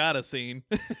ridiculous, I forgot a scene.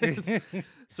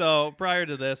 So prior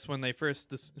to this, when they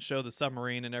first show the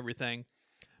submarine and everything,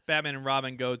 Batman and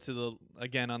Robin go to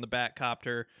again on the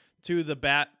Batcopter to the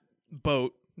Bat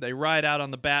boat. They ride out on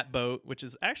the Bat boat, which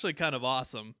is actually kind of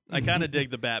awesome. I kind of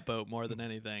dig the Bat boat more than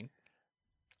anything.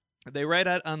 They ride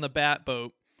out on the Bat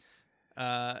boat,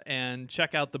 and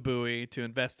check out the buoy to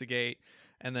investigate.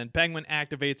 And then Penguin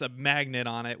activates a magnet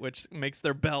on it, which makes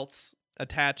their belts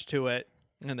attach to it,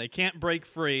 and they can't break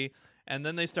free. And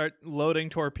then they start loading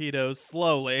torpedoes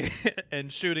slowly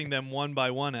and shooting them one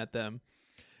by one at them.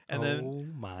 And oh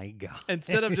my God.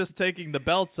 Instead of just taking the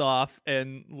belts off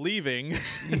and leaving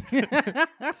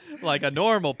like a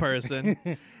normal person,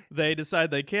 they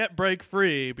decide they can't break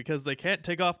free because they can't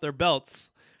take off their belts.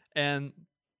 And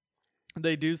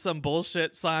they do some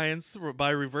bullshit science by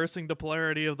reversing the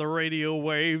polarity of the radio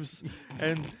waves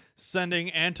and sending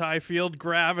anti-field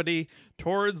gravity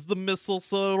towards the missile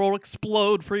so it'll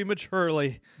explode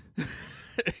prematurely.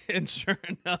 And sure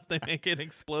enough, they make it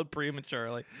explode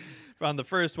prematurely. On the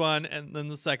first one, and then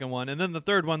the second one, and then the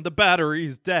third one, the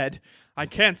battery's dead. I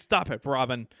can't stop it,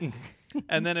 Robin.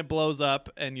 And then it blows up,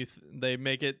 and they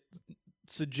make it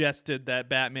suggested that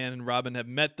Batman and Robin have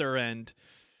met their end.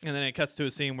 And then it cuts to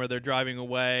a scene where they're driving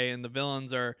away, and the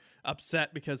villains are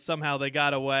upset because somehow they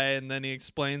got away. And then he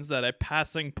explains that a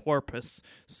passing porpoise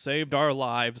saved our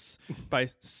lives by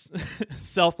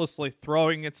selflessly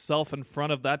throwing itself in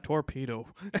front of that torpedo.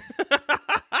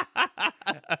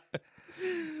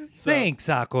 Thanks,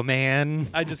 Aquaman.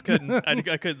 I just couldn't.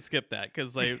 I couldn't skip that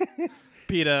because,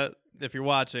 PETA, if you're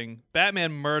watching,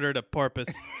 Batman murdered a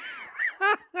porpoise.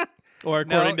 Or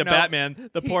according to Batman,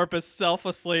 the porpoise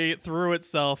selflessly threw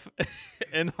itself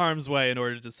in harm's way in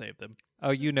order to save them.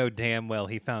 Oh, you know damn well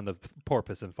he found the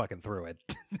porpoise and fucking threw it.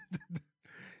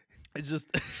 It's just,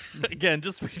 again,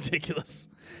 just ridiculous.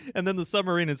 And then the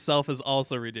submarine itself is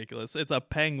also ridiculous. It's a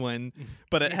penguin,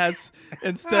 but it has,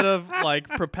 instead of like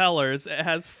propellers, it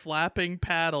has flapping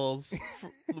paddles,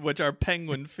 which are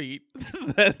penguin feet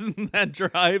that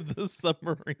drive the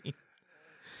submarine.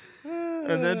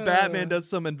 And then Batman does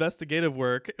some investigative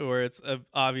work where it's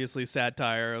obviously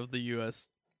satire of the U.S.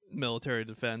 military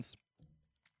defense,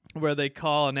 where they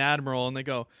call an admiral and they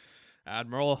go,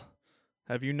 "Admiral,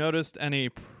 have you noticed any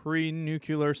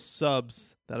pre-nuclear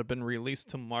subs that have been released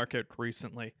to market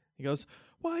recently?" He goes,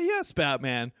 "Why, yes,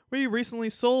 Batman. We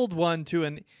recently sold one to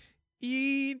an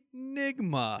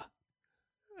Enigma."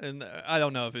 And I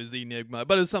don't know if it was Enigma,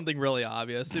 but it was something really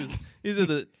obvious. It was either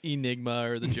the Enigma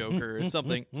or the Joker or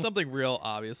something real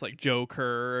obvious, like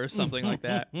Joker or something like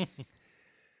that.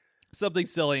 Something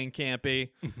silly and campy.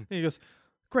 And he goes,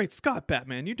 "Great Scott,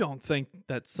 Batman, you don't think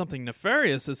that something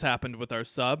nefarious has happened with our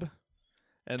sub?"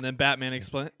 And then Batman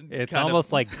explains. It's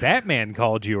almost like Batman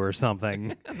called you or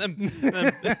something. And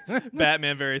then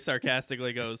Batman very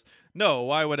sarcastically goes, "No,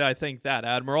 why would I think that,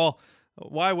 Admiral?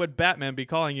 Why would Batman be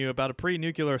calling you about a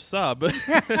pre-nuclear sub?" And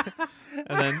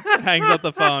then hangs up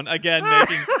the phone again,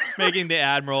 making the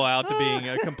Admiral out to being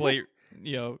a complete,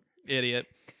 idiot.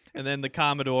 And then the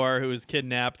Commodore, who is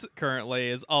kidnapped currently,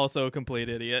 is also a complete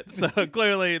idiot. So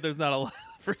clearly, there's not a lot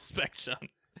of respect shown.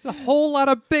 There's a whole lot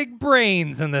of big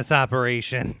brains in this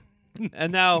operation.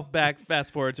 And now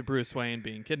fast forward to Bruce Wayne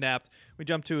being kidnapped. We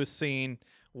jump to a scene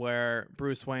where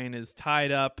Bruce Wayne is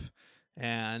tied up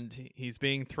and he's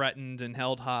being threatened and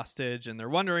held hostage, and they're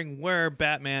wondering where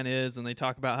Batman is, and they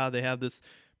talk about how they have this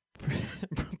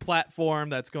platform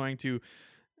that's going to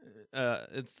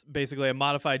it's basically a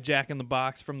modified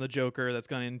Jack-in-the-Box from the Joker that's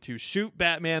going to shoot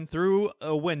Batman through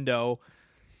a window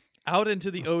out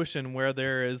into the ocean, where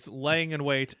there is laying in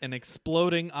wait an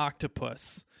exploding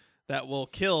octopus that will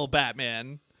kill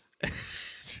Batman.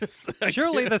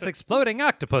 Surely this exploding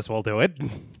octopus will do it.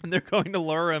 And they're going to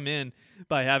lure him in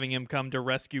by having him come to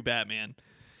rescue Batman.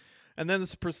 And then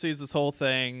this proceeds this whole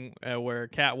thing where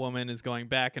Catwoman is going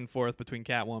back and forth between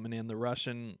Catwoman and the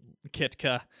Russian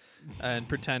Kitka and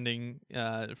pretending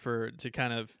to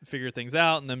kind of figure things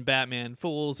out. And then Batman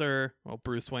fools her. Well,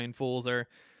 Bruce Wayne fools her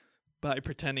by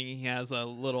pretending he has a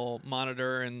little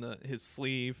monitor in his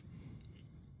sleeve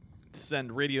to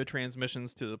send radio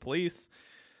transmissions to the police.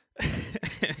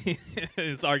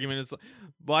 His argument is,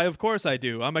 "Why, of course I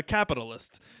do. I'm a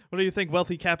capitalist. What do you think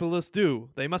wealthy capitalists do?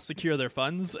 They must secure their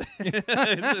funds."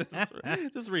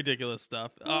 Just ridiculous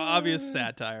stuff. Obvious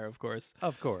satire, of course.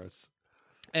 Of course.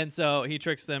 And so he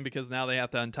tricks them because now they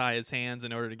have to untie his hands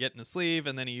in order to get in a sleeve,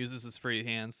 and then he uses his free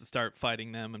hands to start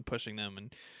fighting them and pushing them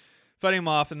and fighting him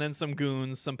off. And then some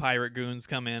pirate goons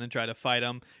come in and try to fight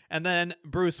him. And then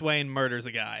Bruce Wayne murders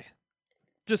a guy.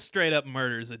 Just straight up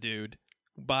murders a dude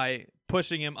by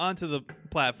pushing him onto the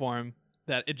platform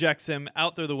that ejects him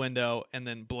out through the window and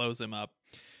then blows him up.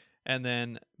 And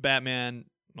then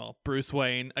Bruce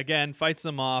Wayne, again, fights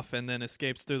them off and then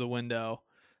escapes through the window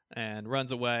and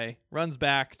runs away, runs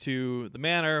back to the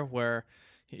manor where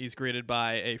he's greeted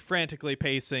by a frantically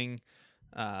pacing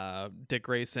Dick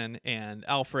Grayson and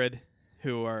Alfred,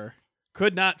 who are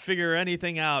could not figure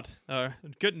anything out, or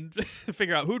couldn't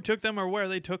figure out who took them or where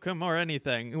they took them or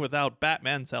anything without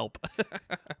Batman's help.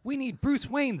 We need Bruce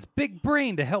Wayne's big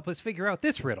brain to help us figure out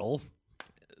this riddle.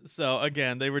 So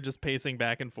again, they were just pacing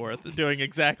back and forth, doing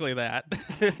exactly that,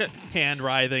 hand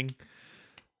writhing.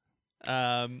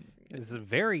 It's a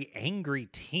very angry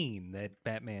teen that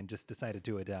Batman just decided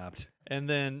to adopt. And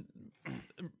then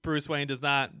Bruce Wayne does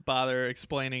not bother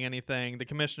explaining anything. The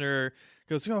commissioner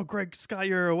goes, "Oh, Greg Scott,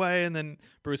 you're away." And then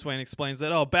Bruce Wayne explains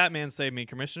that, "Oh, Batman saved me,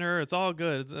 Commissioner. It's all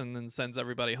good." And then sends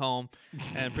everybody home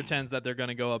and pretends that they're going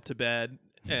to go up to bed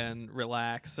and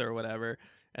relax or whatever.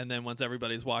 And then once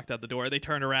everybody's walked out the door, they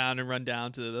turn around and run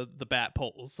down to the bat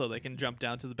poles so they can jump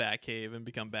down to the Bat Cave and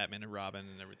become Batman and Robin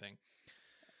and everything.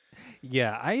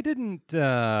 Yeah, I didn't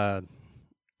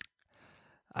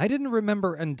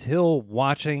remember until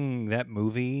watching that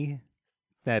movie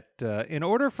that in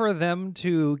order for them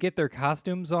to get their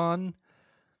costumes on,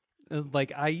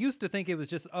 like I used to think it was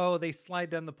just, oh, they slide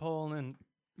down the pole and,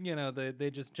 you know,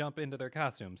 they just jump into their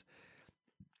costumes.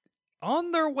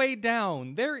 On their way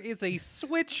down, there is a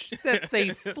switch that they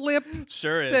flip.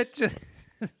 Sure is. That just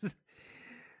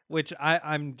which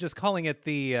I'm just calling it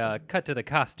the cut to the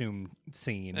costume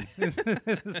scene.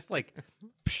 It's like,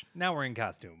 psh, now we're in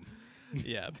costume.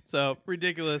 Yeah. So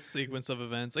ridiculous sequence of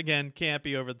events. Again,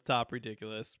 campy, over the top,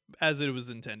 ridiculous, as it was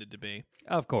intended to be.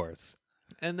 Of course.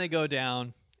 And they go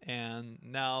down, and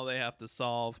now they have to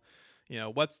solve, you know,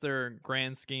 what's their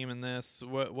grand scheme in this?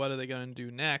 What are they going to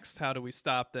do next? How do we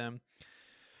stop them?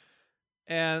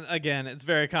 And again, it's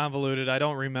very convoluted. I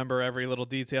don't remember every little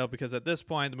detail because at this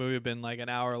point the movie had been like an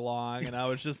hour long and I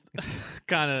was just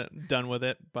kind of done with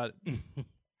it. But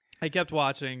I kept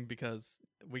watching because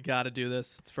we got to do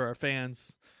this. It's for our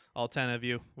fans, all 10 of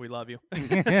you. We love you. By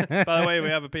the way, we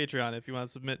have a Patreon. If you want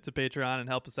to submit to Patreon and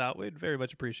help us out, we'd very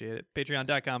much appreciate it.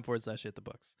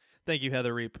 Patreon.com/hitthebooks. Thank you,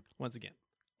 Heather Reap, once again.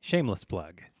 Shameless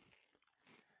plug.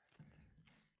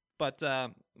 But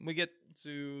we get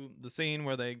to the scene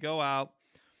where they go out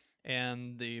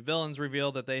and the villains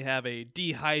reveal that they have a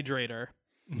dehydrator,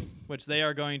 which they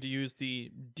are going to use to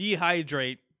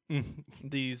dehydrate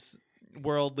these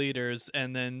world leaders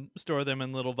and then store them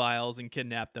in little vials and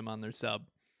kidnap them on their sub.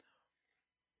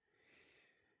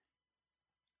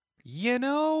 You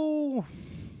know,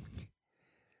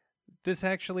 this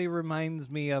actually reminds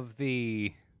me of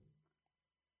the,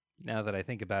 now that I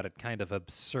think about it, kind of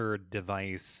absurd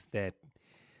device that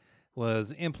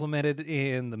was implemented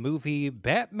in the movie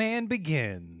Batman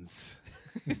Begins.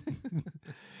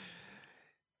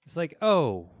 It's like,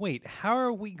 oh, wait, how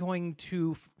are we going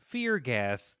to fear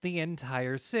gas the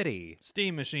entire city?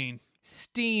 Steam machine.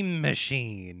 Steam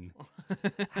machine.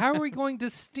 How are we going to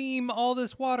steam all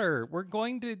this water? We're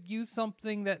going to use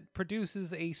something that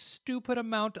produces a stupid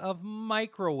amount of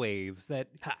microwaves that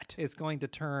Hot. is going to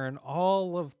turn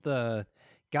all of the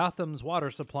Gotham's water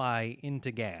supply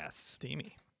into gas.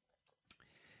 Steamy.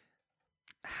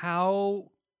 How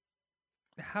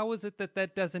is it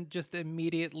that doesn't just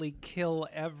immediately kill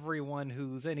everyone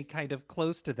who's any kind of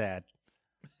close to that?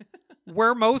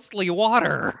 We're mostly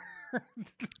water.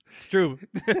 It's true.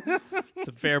 It's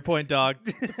a fair point, dog.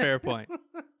 It's a fair point.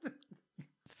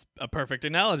 It's a perfect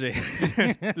analogy,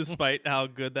 despite how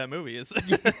good that movie is.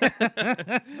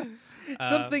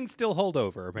 Some things still hold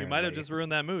over, apparently. You might have just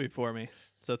ruined that movie for me.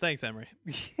 So thanks, Emery.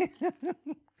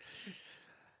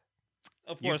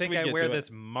 Of course, you think I wear this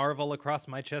marvel across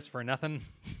my chest for nothing?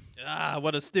 Ah,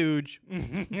 what a stooge.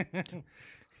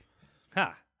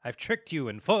 Ha! I've tricked you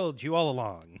and foiled you all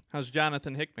along. How's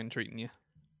Jonathan Hickman treating you?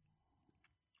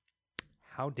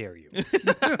 How dare you?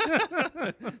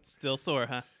 Still sore,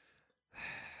 huh?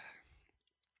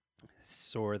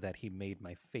 Sore that he made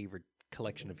my favorite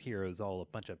collection of heroes all a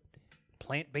bunch of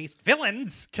plant-based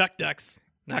villains. Cuck ducks.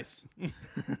 Nice.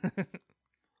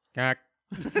 Cuck.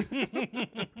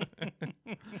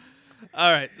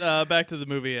 All right, back to the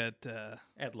movie at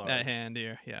large. at hand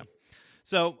here. Yeah.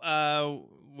 So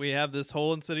we have this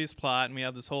whole Insidious plot, and we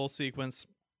have this whole sequence,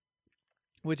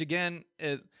 which again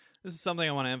this is something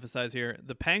I want to emphasize here.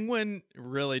 The Penguin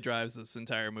really drives this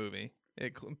entire movie.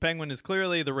 Penguin is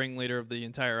clearly the ringleader of the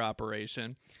entire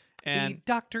operation. And the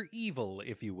Dr. Evil,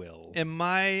 if you will. In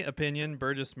my opinion,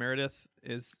 Burgess Meredith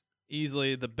is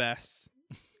easily the best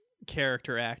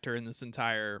character actor in this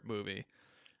entire movie.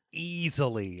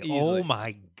 Easily. Oh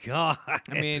my God.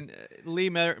 I mean, Lee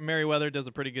Merriweather does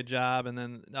a pretty good job, and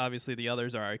then obviously the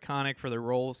others are iconic for their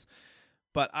roles.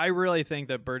 But I really think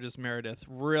that Burgess Meredith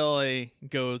really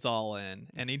goes all in,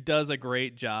 and he does a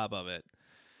great job of it.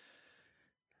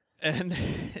 And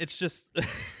it's just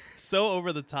so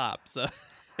over the top. So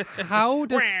How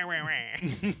does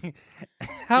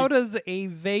how does a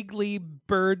vaguely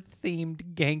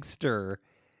bird-themed gangster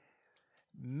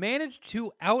manage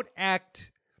to outact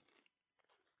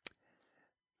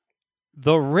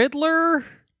the Riddler,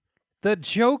 the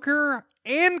Joker,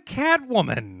 and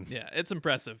Catwoman? Yeah, it's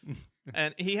impressive.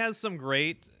 And he has some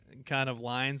great kind of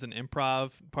lines and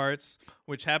improv parts,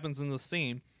 which happens in the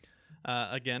scene.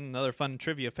 Again, another fun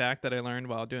trivia fact that I learned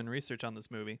while doing research on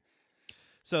this movie.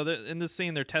 So in this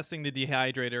scene, they're testing the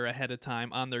dehydrator ahead of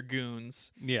time on their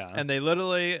goons. Yeah. And they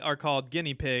literally are called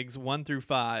guinea pigs 1 through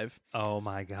 5. Oh,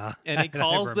 my God. And he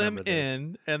calls them this.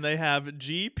 in, and they have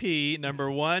GP,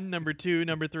 number 1, number 2,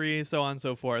 number 3, so on and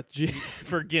so forth,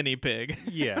 for guinea pig.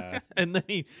 Yeah. And then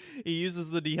he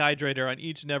uses the dehydrator on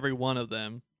each and every one of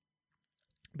them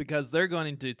because they're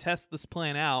going to test this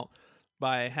plan out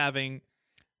by having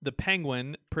the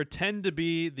Penguin pretend to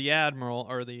be the Admiral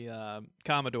or the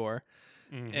Commodore,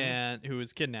 and who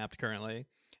is kidnapped currently,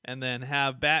 and then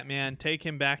have Batman take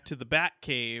him back to the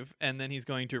Batcave, and then he's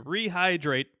going to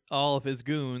rehydrate all of his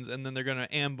goons, and then they're going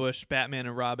to ambush Batman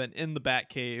and Robin in the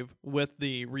Batcave with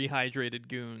the rehydrated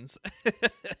goons.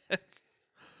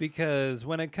 Because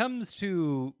when it comes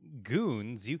to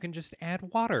goons, you can just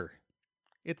add water.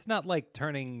 It's not like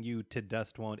turning you to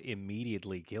dust won't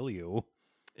immediately kill you.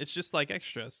 It's just like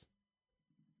extras.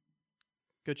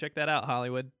 Go check that out,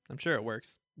 Hollywood. I'm sure it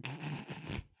works.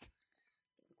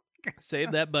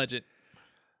 Save that budget.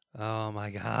 Oh, my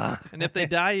God. And if they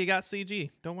die, you got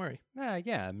CG. Don't worry.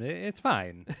 Yeah, it's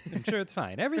fine. I'm sure it's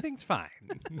fine. Everything's fine.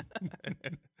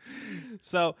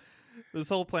 So this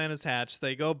whole plan is hatched.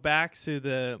 They go back to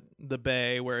the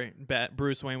bay where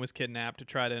Bruce Wayne was kidnapped to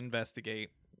try to investigate.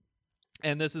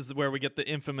 And this is where we get the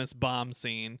infamous bomb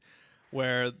scene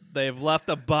where they've left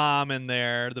a bomb in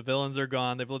there. The villains are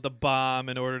gone. They've left a bomb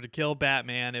in order to kill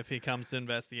Batman if he comes to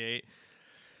investigate.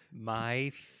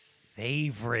 My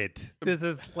favorite. This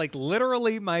is like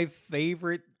literally my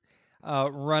favorite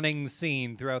running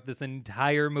scene throughout this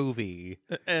entire movie.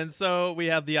 And so we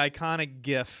have the iconic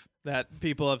GIF that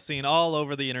people have seen all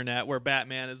over the internet where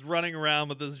Batman is running around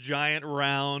with this giant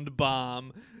round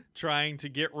bomb trying to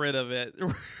get rid of it,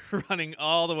 running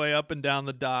all the way up and down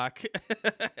the dock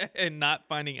and not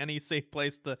finding any safe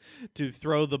place to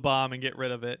throw the bomb and get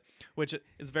rid of it, which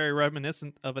is very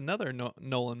reminiscent of another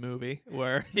Nolan movie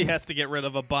where he has to get rid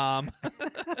of a bomb.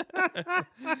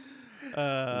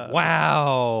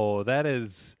 Wow, that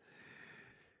is...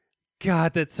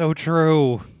 God, that's so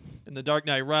true. In The Dark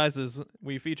Knight Rises,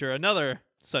 we feature another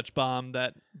such bomb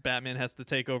that Batman has to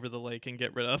take over the lake and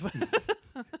get rid of.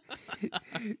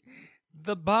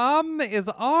 The bomb is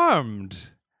armed.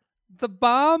 The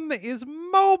bomb is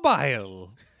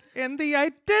mobile. And the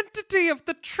identity of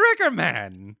the Trigger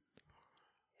Man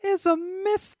is a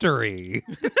mystery.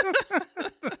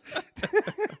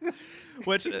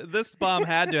 Which this bomb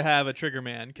had to have a Trigger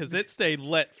Man because it stayed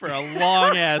lit for a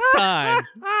long ass time.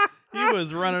 He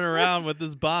was running around with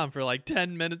this bomb for like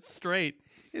 10 minutes straight.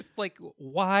 It's like,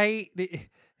 why?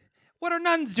 What are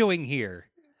nuns doing here?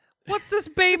 What's this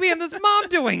baby and this mom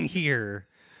doing here?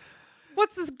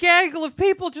 What's this gaggle of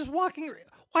people just walking?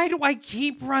 Why do I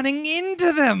keep running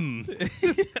into them?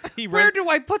 Where do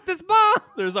I put this bomb?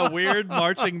 There's a weird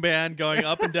marching band going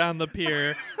up and down the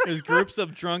pier. There's groups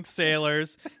of drunk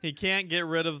sailors. He can't get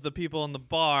rid of the people in the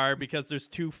bar because there's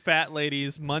two fat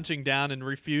ladies munching down and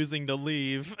refusing to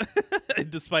leave,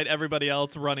 despite everybody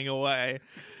else running away.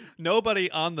 Nobody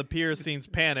on the pier seems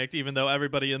panicked, even though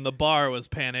everybody in the bar was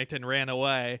panicked and ran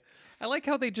away. I like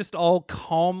how they just all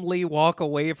calmly walk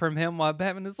away from him while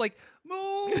Batman is like,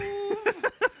 move,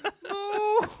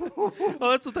 move. Well,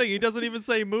 that's the thing. He doesn't even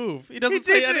say move. He doesn't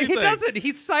say anything. He doesn't.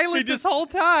 He's silent this whole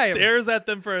time. Stares at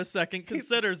them for a second,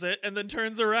 considers it, and then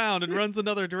turns around and runs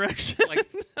another direction.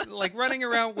 like running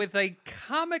around with a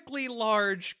comically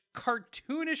large,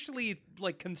 cartoonishly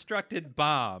constructed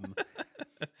bomb.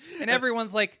 And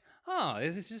everyone's like, oh,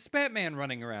 it's just Batman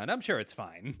running around. I'm sure it's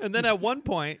fine. And then at one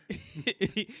point,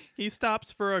 he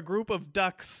stops for a group of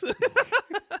ducks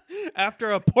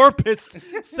after a porpoise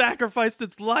sacrificed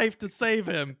its life to save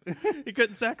him. He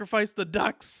couldn't sacrifice the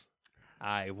ducks.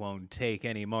 I won't take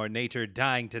any more nature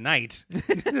dying tonight.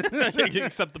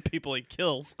 Except the people he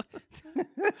kills.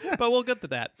 But we'll get to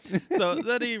that. So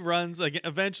then he runs.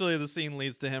 Eventually, the scene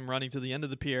leads to him running to the end of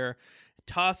the pier,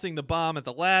 tossing the bomb at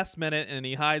the last minute, and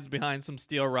he hides behind some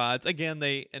steel rods. Again,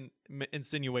 they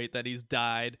insinuate that he's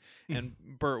died, and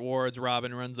Burt Ward's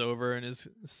Robin runs over and is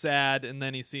sad, and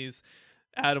then he sees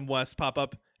Adam West pop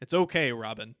up. It's okay,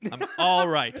 Robin. I'm all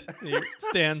right. He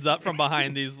stands up from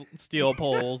behind these steel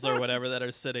poles or whatever that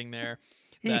are sitting there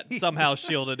that somehow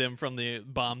shielded him from the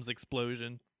bomb's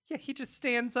explosion. Yeah, he just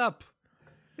stands up.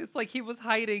 It's like he was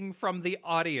hiding from the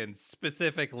audience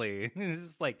specifically. It's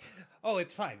just like, oh,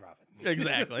 it's fine, Robin.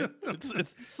 Exactly.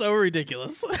 It's so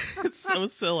ridiculous. It's so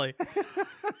silly.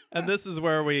 And this is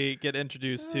where we get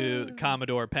introduced to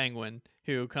Commodore Penguin,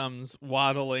 who comes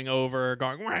waddling over,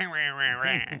 going, wah, wah, wah,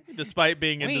 wah, despite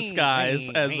being in disguise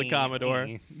as the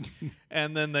Commodore.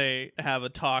 And then they have a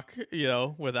talk,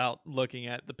 without looking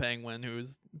at the Penguin,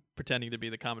 who's pretending to be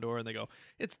the Commodore. And they go,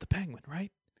 it's the Penguin,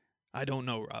 right? I don't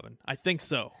know, Robin. I think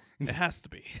so. It has to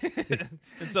be.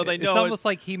 And so they know it's almost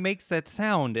like he makes that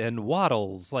sound and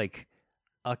waddles like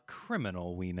a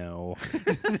criminal we know.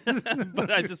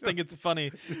 But I just think it's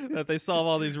funny that they solve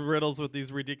all these riddles with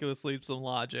these ridiculous leaps of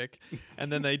logic,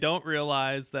 and then they don't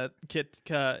realize that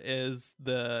Kitka is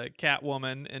the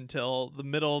Catwoman until the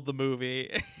middle of the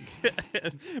movie.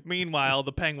 Meanwhile,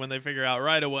 the Penguin they figure out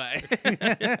right away.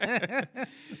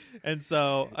 And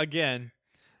so, again,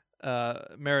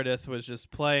 Meredith was just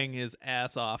playing his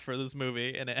ass off for this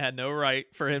movie, and it had no right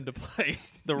for him to play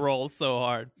the role so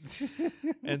hard.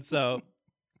 And so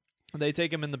they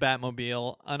take him in the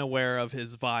Batmobile, unaware of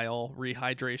his vile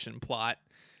rehydration plot,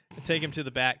 and take him to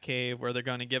the Batcave, where they're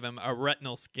going to give him a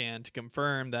retinal scan to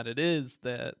confirm that it is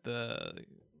the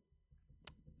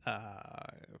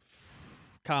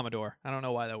Commodore. I don't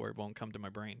know why that word won't come to my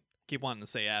brain. Keep wanting to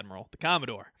say Admiral. The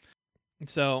Commodore.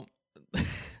 So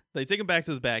they take him back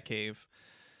to the Batcave,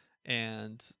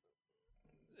 and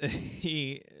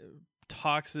he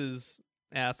talks his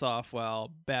ass off while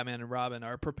Batman and Robin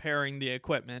are preparing the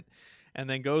equipment, and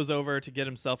then goes over to get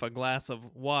himself a glass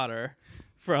of water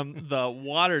from the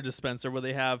water dispenser, where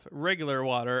they have regular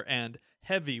water and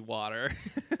heavy water,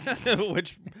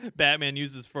 which Batman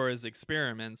uses for his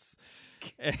experiments.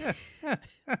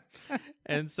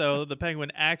 And so the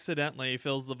Penguin accidentally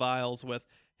fills the vials with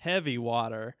heavy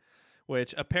water,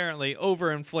 which apparently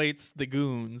overinflates the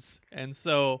goons. And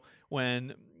so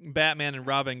when Batman and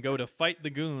Robin go to fight the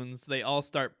goons, they all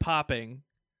start popping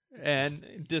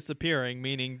and disappearing,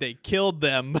 meaning they killed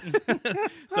them.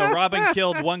 So Robin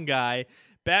killed one guy,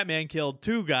 Batman killed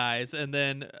two guys, and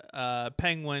then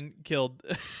Penguin killed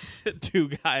two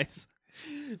guys.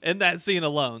 In that scene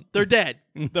alone, they're dead.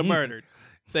 They're murdered.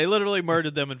 They literally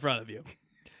murdered them in front of you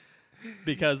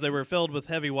because they were filled with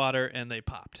heavy water and they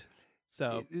popped.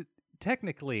 So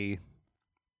technically,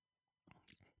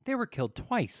 they were killed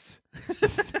twice.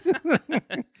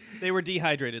 They were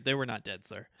dehydrated. They were not dead,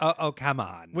 sir. Oh, come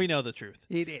on. We know the truth.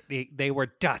 They were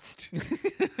dust.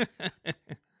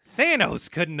 Thanos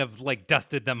couldn't have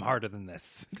dusted them harder than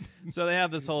this. So they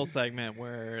have this whole segment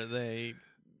where they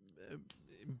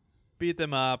beat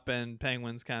them up and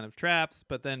Penguin's kind of trapped,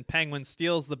 but then Penguin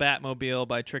steals the Batmobile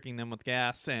by tricking them with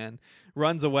gas and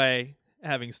runs away,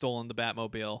 having stolen the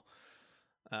Batmobile.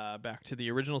 Back to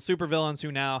the original supervillains,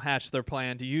 who now hatch their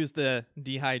plan to use the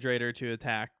dehydrator to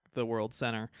attack the World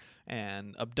Center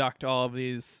and abduct all of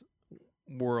these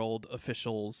world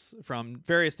officials from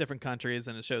various different countries.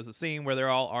 And it shows a scene where they're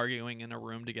all arguing in a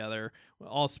room together,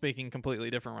 all speaking completely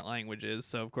different languages,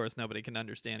 so of course nobody can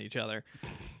understand each other.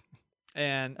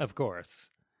 And of course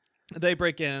they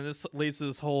break in, and this leads to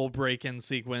this whole break-in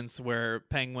sequence where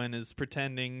Penguin is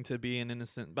pretending to be an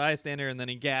innocent bystander, and then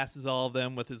he gasses all of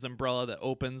them with his umbrella that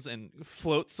opens and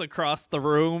floats across the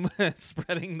room,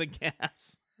 spreading the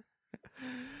gas,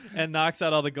 and knocks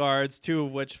out all the guards, two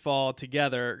of which fall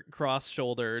together,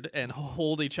 cross-shouldered, and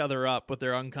hold each other up with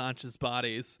their unconscious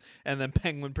bodies. And then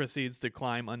Penguin proceeds to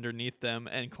climb underneath them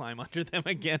and climb under them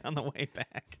again on the way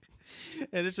back.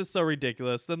 And it's just so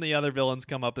ridiculous. Then the other villains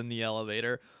come up in the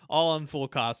elevator, all in full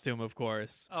costume, of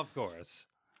course. Of course.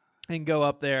 And go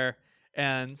up there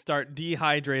and start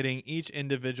dehydrating each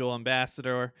individual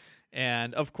ambassador.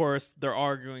 And, of course, they're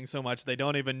arguing so much they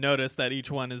don't even notice that each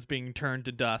one is being turned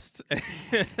to dust.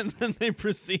 And then they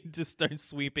proceed to start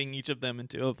sweeping each of them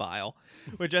into a vial,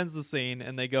 which ends the scene,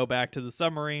 and they go back to the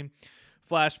submarine.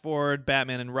 Flash forward,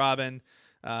 Batman and Robin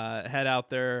head out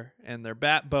there in their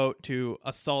bat boat to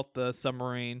assault the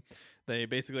submarine. They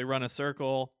basically run a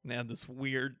circle, and they have this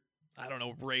weird,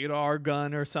 radar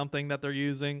gun or something that they're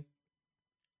using.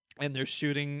 And they're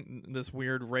shooting this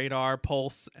weird radar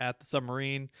pulse at the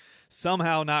submarine,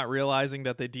 somehow not realizing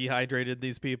that they dehydrated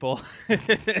these people.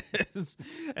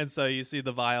 And so you see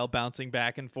the vial bouncing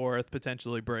back and forth,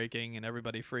 potentially breaking, and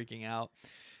everybody freaking out.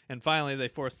 And finally, they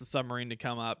force the submarine to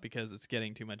come up because it's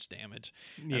getting too much damage.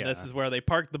 Yeah. And this is where they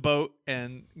park the boat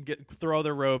and throw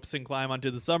their ropes and climb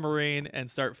onto the submarine and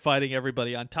start fighting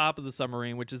everybody on top of the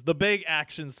submarine, which is the big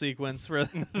action sequence for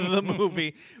the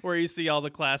movie, where you see all the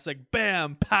classic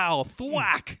bam, pow,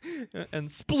 thwack, and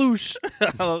sploosh.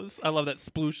 I love that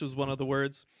sploosh is one of the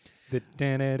words. The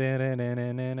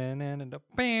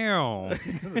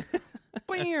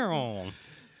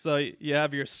So you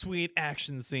have your sweet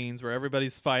action scenes where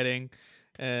everybody's fighting,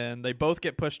 and they both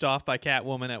get pushed off by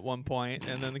Catwoman at one point,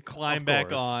 and then they climb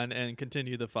back on and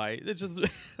continue the fight. It's just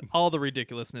all the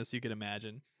ridiculousness you can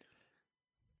imagine.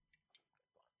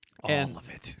 All of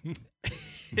it.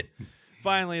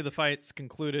 Finally, the fight's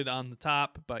concluded on the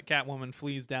top, but Catwoman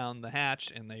flees down the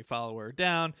hatch, and they follow her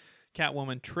down.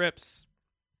 Catwoman trips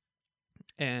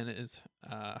and is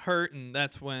hurt, and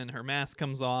that's when her mask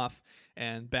comes off,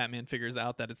 and Batman figures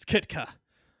out that it's Kitka,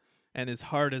 and his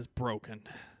heart is broken.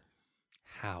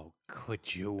 How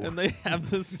could you? And they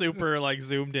have this super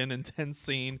zoomed in intense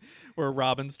scene where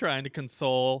Robin's trying to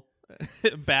console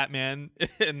Batman,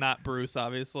 and not Bruce,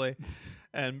 obviously.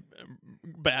 And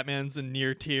Batman's in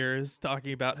near tears,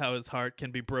 talking about how his heart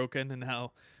can be broken and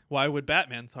why would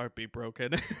Batman's heart be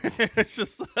broken? It's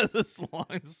just this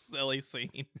long, silly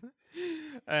scene.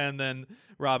 And then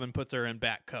Robin puts her in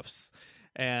bat cuffs,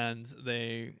 and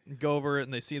they go over it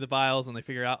and they see the vials and they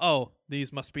figure out, oh,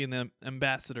 these must be in the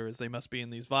ambassadors. They must be in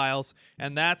these vials.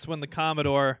 And that's when the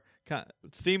Commodore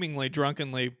seemingly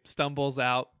drunkenly stumbles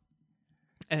out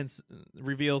and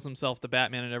reveals himself to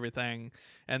Batman and everything,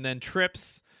 and then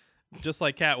trips, just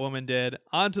like Catwoman did,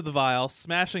 onto the vial,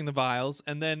 smashing the vials,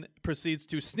 and then proceeds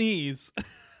to sneeze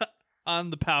on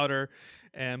the powder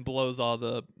and blows all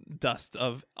the dust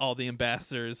of all the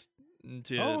ambassadors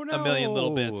into a million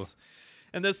little bits.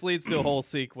 And this leads to a whole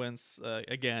sequence,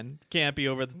 again, campy,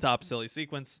 over-the-top, silly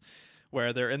sequence,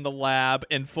 where they're in the lab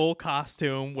in full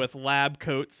costume with lab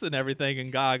coats and everything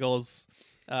and goggles,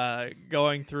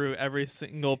 going through every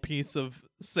single piece of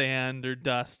sand or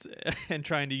dust and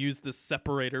trying to use this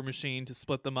separator machine to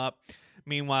split them up.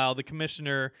 Meanwhile, the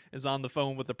commissioner is on the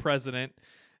phone with the president,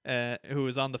 who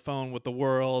is on the phone with the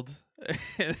world.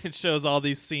 It shows all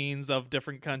these scenes of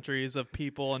different countries, of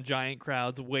people and giant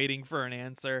crowds waiting for an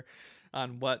answer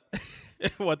on what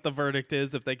the verdict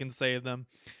is, if they can save them.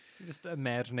 Just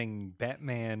imagining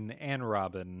Batman and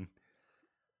Robin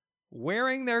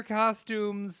wearing their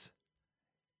costumes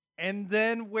and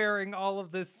then wearing all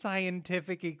of this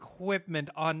scientific equipment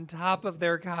on top of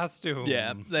their costume.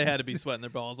 Yeah, they had to be sweating their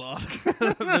balls off.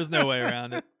 There's no way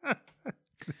around it.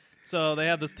 So they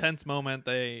have this tense moment.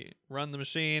 They run the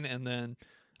machine, and then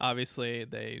obviously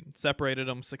they separated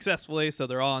them successfully, so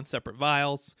they're all in separate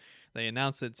vials. They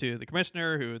announce it to the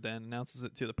commissioner, who then announces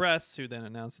it to the press, who then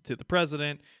announces it to the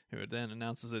president, who then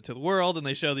announces it to the world, and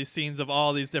they show these scenes of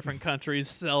all these different countries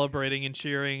celebrating and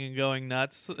cheering and going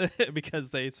nuts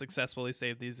because they successfully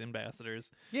saved these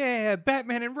ambassadors. Yeah,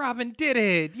 Batman and Robin did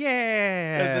it!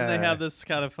 Yeah! And then they have this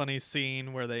kind of funny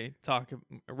scene where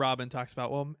Robin talks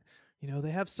about, well,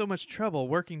 they have so much trouble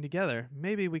working together.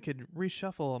 Maybe we could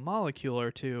reshuffle a molecule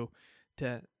or two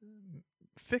to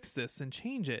fix this and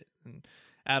change it. And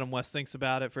Adam West thinks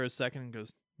about it for a second and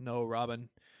goes, no, Robin,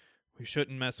 we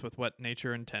shouldn't mess with what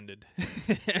nature intended.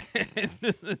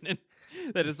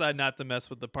 They decide not to mess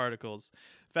with the particles.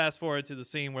 Fast forward to the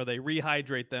scene where they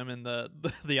rehydrate them in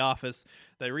the office.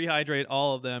 They rehydrate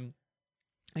all of them,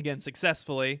 again,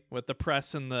 successfully, with the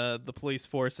press and the police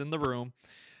force in the room.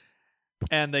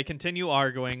 And they continue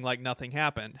arguing like nothing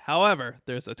happened. However,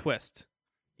 there's a twist.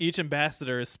 Each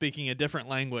ambassador is speaking a different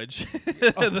language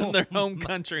than their home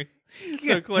country.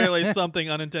 So clearly something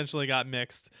unintentionally got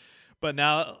mixed. But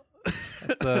now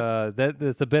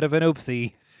that's a bit of an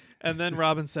oopsie. And then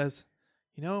Robin says,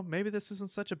 maybe this isn't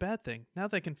such a bad thing. Now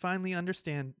they can finally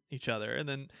understand each other. And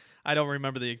then I don't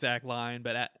remember the exact line,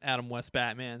 but Adam West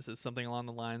Batman says something along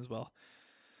the lines, well,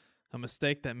 a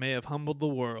mistake that may have humbled the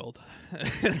world.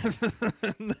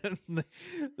 the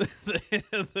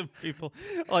people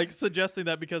suggesting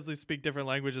that because they speak different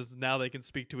languages, now they can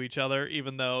speak to each other,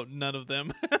 even though none of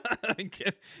them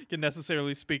can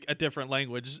necessarily speak a different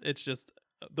language. It's just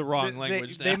the wrong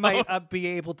language. They might be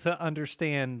able to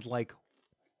understand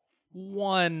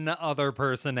one other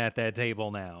person at that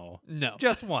table now. No,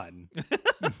 just one.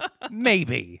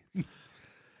 Maybe.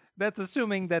 That's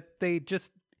assuming that they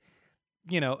just,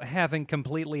 haven't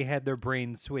completely had their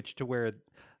brains switched to where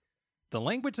the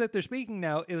language that they're speaking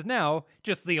now is now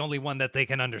just the only one that they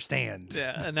can understand.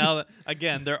 Yeah, and now,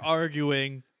 again, they're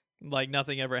arguing like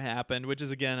nothing ever happened, which is,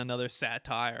 again, another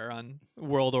satire on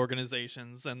world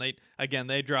organizations. And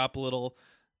they drop little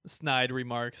snide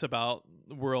remarks about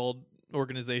world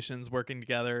organizations working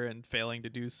together and failing to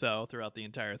do so throughout the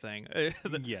entire thing.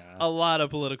 Yeah. A lot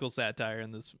of political satire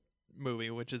in this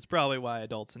movie, which is probably why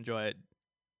adults enjoy it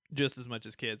just as much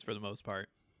as kids for the most part.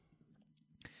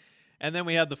 And then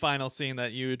we had the final scene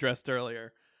that you addressed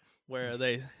earlier, where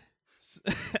they,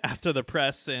 after the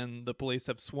press and the police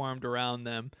have swarmed around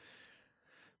them,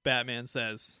 Batman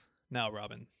says, now,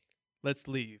 Robin, let's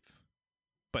leave.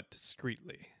 but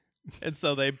discreetly. And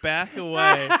so they back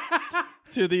away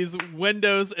to these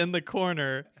windows in the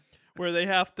corner where they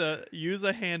have to use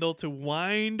a handle to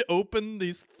wind open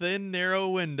these thin, narrow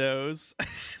windows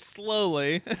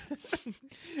slowly,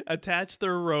 attach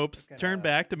their ropes, turn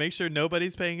back to make sure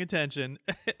nobody's paying attention,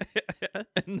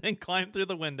 and then climb through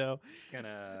the window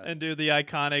and do the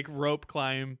iconic rope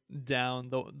climb down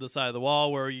the side of the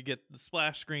wall where you get the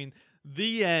splash screen,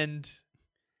 the end,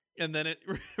 and then it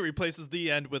replaces the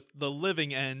end with the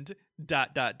living end, ...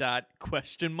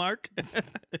 question mark.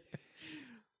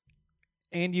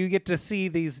 And you get to see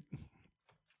these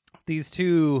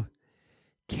two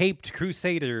caped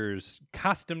crusaders,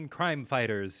 costumed crime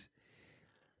fighters,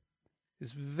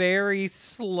 just very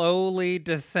slowly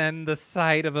descend the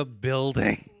side of a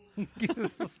building.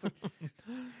 It's for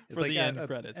like the end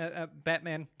credits.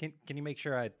 Batman, can you make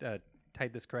sure I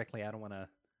tied this correctly? I don't want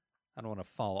to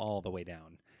fall all the way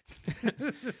down.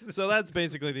 So that's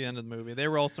basically the end of the movie. They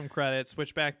roll some credits,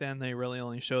 which back then they really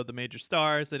only showed the major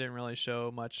stars. They didn't really show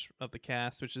much of the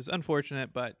cast, which is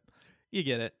unfortunate, but you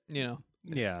get it. Yeah.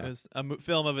 It was a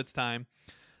film of its time.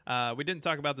 We didn't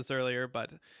talk about this earlier,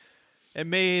 but it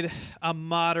made a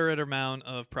moderate amount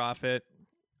of profit.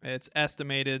 It's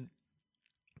estimated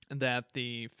that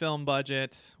the film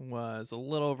budget was a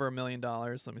little over $1 million.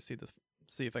 Let me see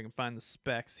if I can find the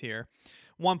specs here.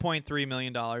 $1.3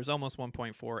 million, almost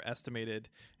 1.4 estimated,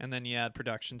 and then you add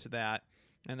production to that.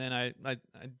 And then I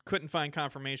couldn't find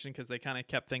confirmation because they kind of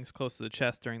kept things close to the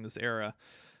chest during this era.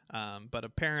 But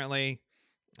apparently,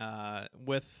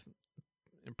 with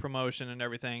promotion and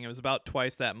everything, it was about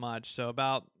twice that much. So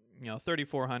about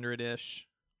 $3,400-ish,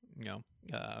 $1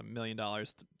 million, $3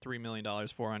 million,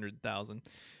 $400,000,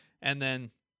 and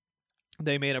then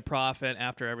they made a profit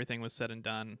after everything was said and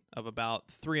done of about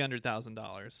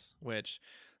 $300,000, which,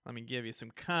 let me give you some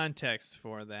context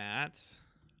for that,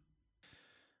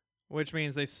 which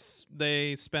means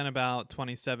they spent about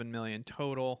 $27 million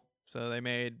total. So they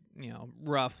made,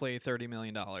 roughly $30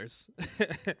 million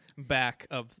back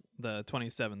of the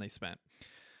 27 they spent,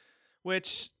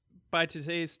 which by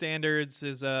today's standards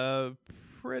is a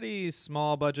pretty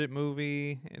small budget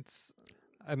movie.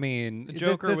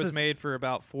 Joker was made for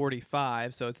about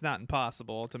 45, so it's not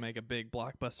impossible to make a big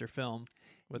blockbuster film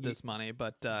with this money.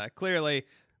 But clearly,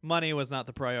 money was not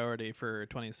the priority for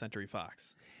 20th Century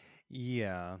Fox.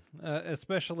 Yeah,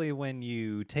 especially when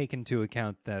you take into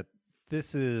account that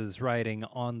this is riding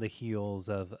on the heels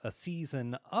of a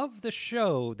season of the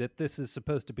show that this is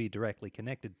supposed to be directly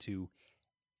connected to.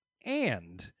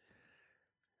 And,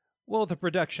 well, the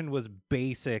production was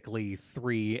basically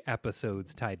 3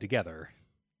 episodes tied together.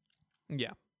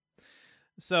 Yeah.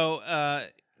 So,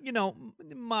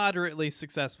 moderately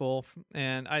successful.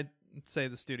 And I'd say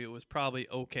the studio was probably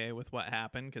okay with what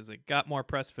happened because it got more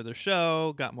press for their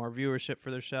show, got more viewership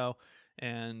for their show,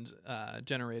 and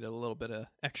generated a little bit of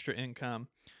extra income,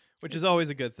 which is always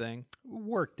a good thing.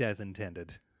 Worked as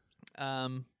intended.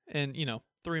 And,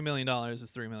 $3 million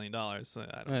is $3 million. So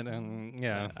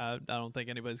I don't think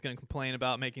anybody's going to complain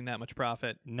about making that much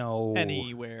profit. No.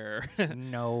 Anywhere.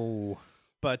 No.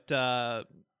 But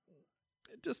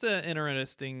just an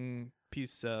interesting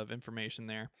piece of information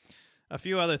there. A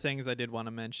few other things I did want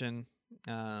to mention.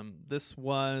 This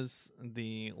was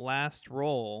the last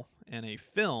role in a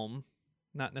film,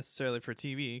 not necessarily for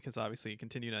TV, because obviously it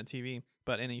continued on TV,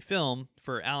 but in a film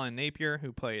for Alan Napier,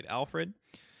 who played Alfred.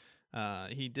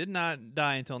 He did not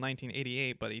die until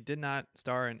 1988, but he did not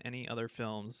star in any other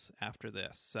films after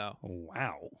this. So,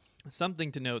 wow,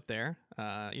 something to note there.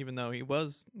 Even though he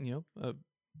was,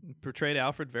 portrayed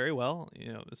Alfred very well,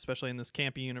 especially in this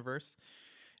campy universe.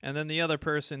 And then the other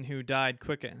person who died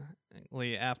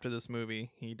quickly after this movie,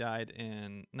 he died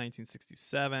in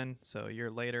 1967, so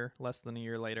less than a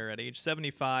year later, at age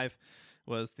 75,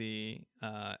 was the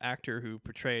actor who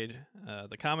portrayed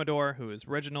the Commodore, who is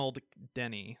Reginald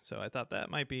Denny. So I thought that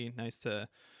might be nice to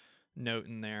note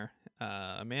in there.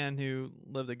 A man who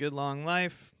lived a good long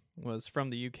life, was from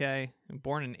the UK,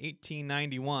 born in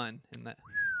 1891. And that,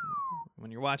 when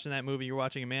you're watching that movie, you're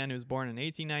watching a man who was born in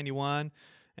 1891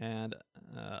 and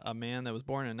a man that was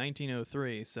born in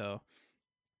 1903. So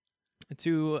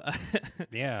two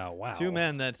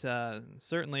men that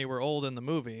certainly were old in the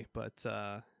movie, but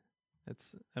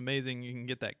it's amazing you can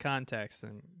get that context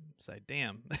and say,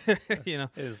 damn,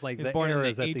 it's like he's born in the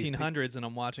 1800s and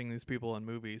I'm watching these people in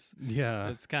movies. Yeah.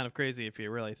 It's kind of crazy if you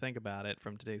really think about it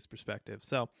from today's perspective.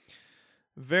 So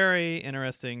very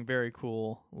interesting, very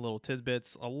cool little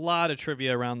tidbits. A lot of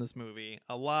trivia around this movie.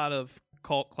 A lot of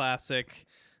cult classic,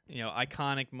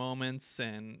 iconic moments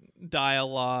and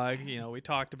dialogue. We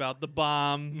talked about the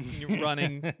bomb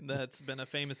running. That's been a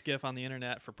famous GIF on the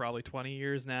internet for probably 20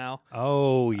 years now.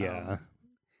 Oh, yeah.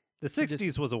 The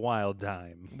 60s was a wild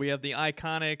time. We have the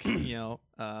iconic,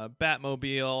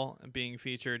 Batmobile being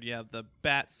featured. You have the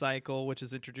Bat Cycle, which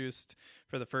is introduced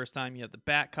for the first time. You have the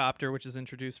Batcopter, which is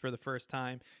introduced for the first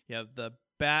time. You have the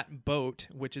Bat Boat,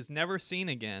 which is never seen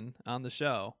again on the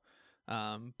show,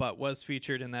 but was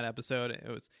featured in that episode.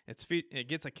 It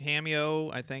gets a cameo,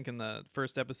 I think, in the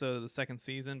first episode of the second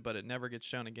season, but it never gets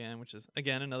shown again, which is,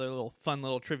 again, another fun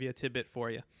little trivia tidbit for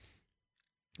you.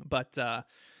 But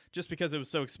just because it was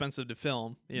so expensive to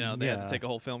film, they had to take a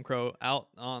whole film crew out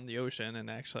on the ocean and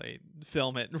actually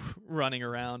film it running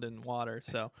around in water.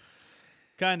 So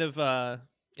kind of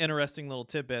interesting little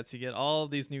tidbits. You get all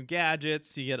of these new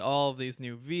gadgets. You get all of these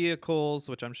new vehicles,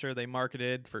 which I'm sure they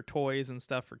marketed for toys and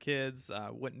stuff for kids.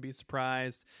 Wouldn't be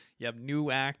surprised. You have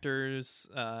new actors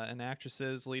and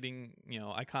actresses leading,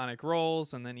 iconic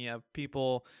roles. And then you have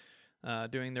people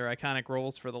doing their iconic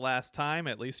roles for the last time,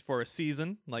 at least for a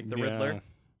season, like the Riddler.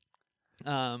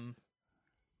 One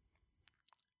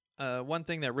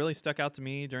thing that really stuck out to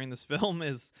me during this film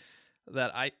is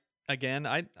that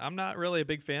I'm not really a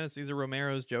big fan of Cesar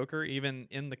Romero's Joker, even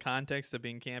in the context of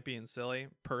being campy and silly.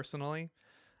 Personally,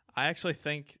 I actually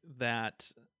think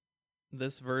that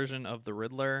this version of the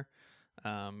Riddler,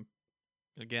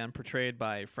 again portrayed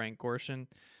by Frank Gorshin,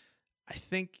 I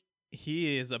think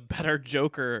he is a better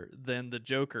Joker than the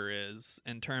Joker is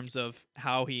in terms of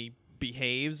how he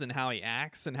behaves and how he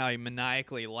acts and how he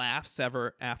maniacally laughs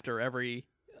after every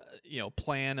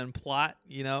plan and plot.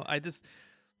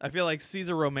 I feel like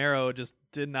Cesar Romero just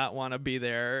did not want to be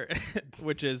there,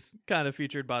 which is kind of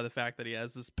featured by the fact that he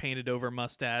has this painted over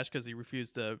mustache because he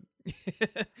refused to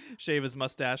shave his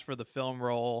mustache for the film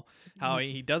role. How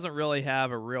he doesn't really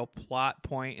have a real plot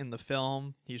point in the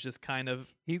film. He's just kind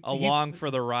of along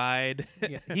for the ride.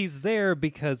 He's there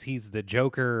because he's the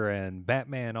Joker, and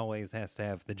Batman always has to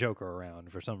have the Joker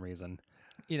around for some reason.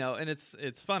 And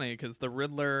it's funny because the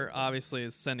Riddler obviously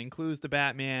is sending clues to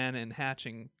Batman and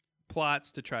hatching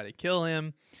plots to try to kill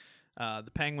him.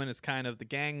 The Penguin is kind of the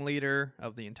gang leader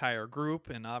of the entire group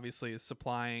and obviously is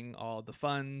supplying all the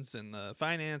funds and the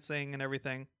financing and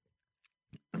everything.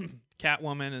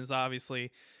 Catwoman is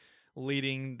obviously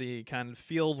leading the kind of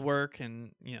field work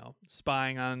and,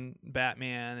 spying on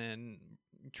Batman and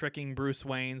tricking Bruce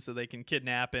Wayne so they can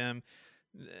kidnap him,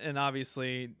 and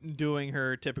obviously doing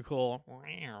her typical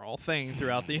thing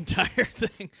throughout the entire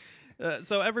thing.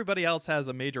 So everybody else has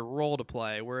a major role to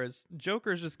play, whereas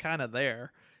Joker's just kind of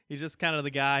there. He's just kind of the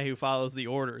guy who follows the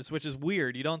orders, which is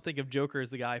weird. You don't think of Joker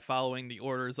as the guy following the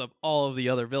orders of all of the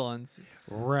other villains.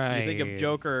 Right. You think of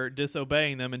Joker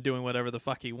disobeying them and doing whatever the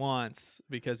fuck he wants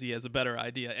because he has a better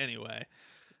idea anyway.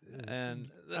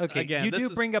 And again, you do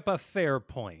bring up a fair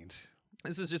point.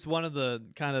 This is just one of the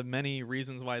kind of many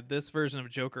reasons why this version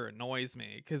of Joker annoys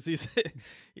me, because he's,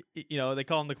 they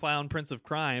call him the Clown Prince of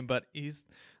Crime, but he's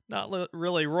not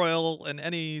really royal in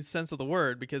any sense of the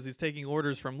word because he's taking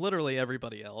orders from literally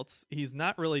everybody else. He's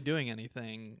not really doing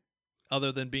anything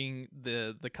other than being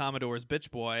the Commodore's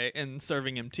bitch boy and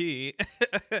serving him tea.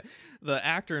 The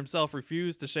actor himself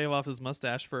refused to shave off his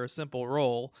mustache for a simple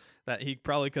role that he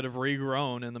probably could have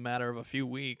regrown in the matter of a few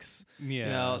weeks.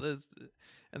 Yeah.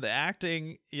 And the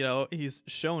acting, he's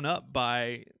shown up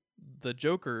by the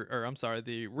Joker, or I'm sorry,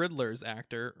 the Riddler's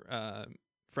actor,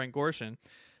 Frank Gorshin.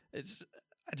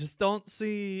 I just don't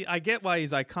see. I get why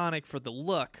he's iconic for the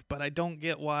look, but I don't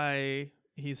get why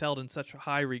he's held in such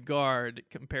high regard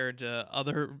compared to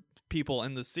other people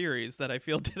in the series that I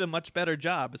feel did a much better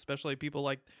job, especially people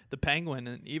like the Penguin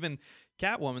and even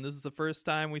Catwoman. This is the first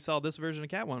time we saw this version of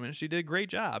Catwoman, and she did a great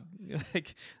job.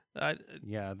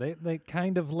 They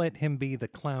kind of let him be the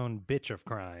clown bitch of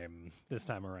crime this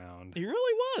time around. He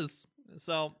really was.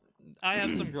 So I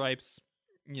have some gripes.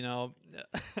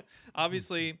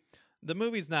 Obviously, the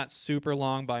movie's not super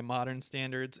long by modern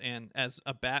standards, and as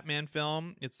a Batman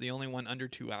film, it's the only one under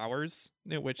 2 hours,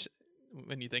 which,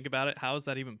 when you think about it, how is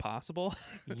that even possible?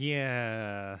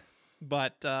 Yeah.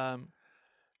 But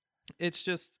it's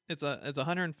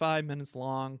 105 minutes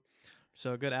long,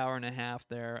 so a good hour and a half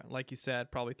there. Like you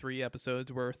said, probably 3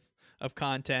 episodes worth of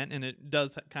content, and it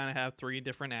does kind of have 3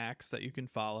 different acts that you can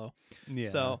follow. Yeah.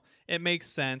 So it makes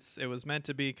sense. It was meant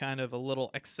to be kind of a little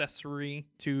accessory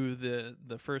to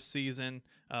the first season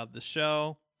of the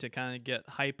show to kind of get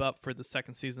hype up for the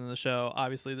second season of the show.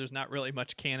 Obviously, there's not really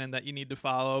much canon that you need to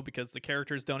follow because the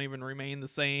characters don't even remain the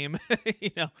same.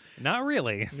 Not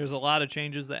really. There's a lot of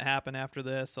changes that happen after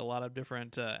this, a lot of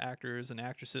different actors and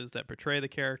actresses that portray the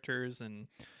characters, and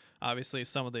Obviously,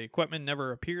 some of the equipment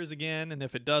never appears again, and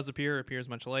if it does appear, it appears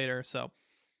much later. So,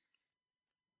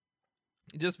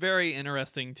 just very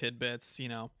interesting tidbits,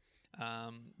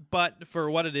 But for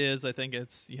what it is, I think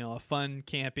it's, a fun,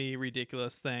 campy,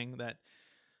 ridiculous thing that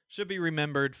should be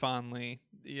remembered fondly,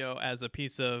 as a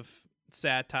piece of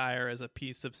satire, as a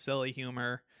piece of silly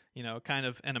humor, kind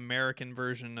of an American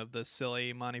version of the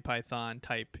silly Monty Python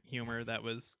type humor that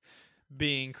was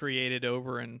being created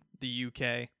over in the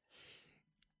UK.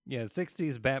 Yeah,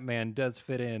 60s Batman does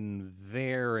fit in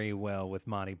very well with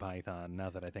Monty Python, now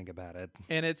that I think about it.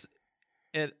 And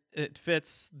it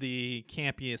fits the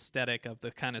campy aesthetic of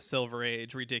the kind of Silver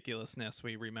Age ridiculousness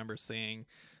we remember seeing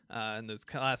in those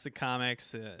classic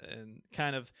comics, and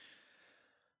kind of,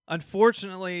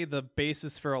 unfortunately, the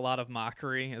basis for a lot of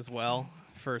mockery as well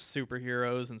for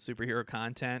superheroes and superhero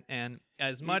content. And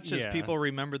as much as people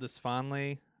remember this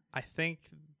fondly, I think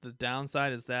the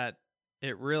downside is that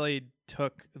it really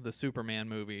took the Superman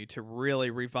movie to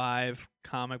really revive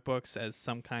comic books as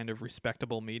some kind of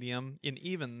respectable medium, and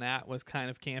even that was kind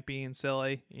of campy and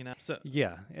silly, So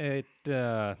yeah,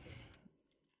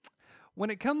 when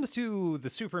it comes to the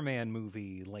Superman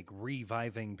movie, like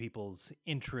reviving people's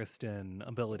interest and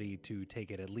ability to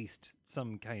take it at least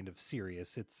some kind of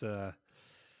serious, it's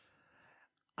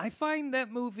I find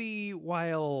that movie,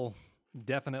 while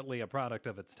definitely a product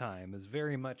of its time, is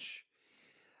very much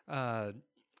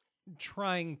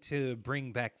trying to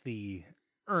bring back the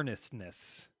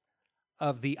earnestness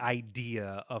of the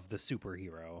idea of the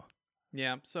superhero.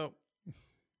 Yeah, so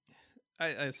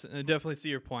I definitely see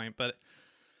your point, but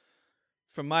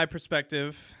from my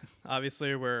perspective,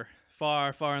 obviously we're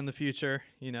far, far in the future.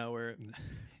 We're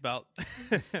about,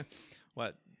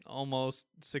 almost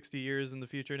 60 years in the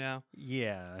future now?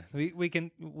 Yeah,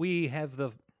 we have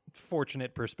the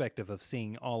fortunate perspective of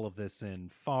seeing all of this in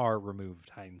far removed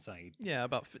hindsight. Yeah,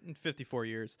 about 54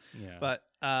 years. Yeah. But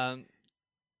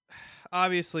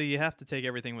obviously you have to take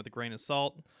everything with a grain of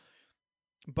salt.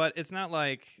 But it's not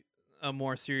like a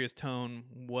more serious tone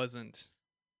wasn't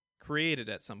created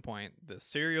at some point. The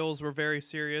serials were very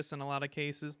serious in a lot of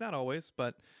cases, not always,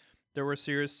 but there were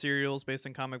serious serials based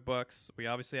on comic books. We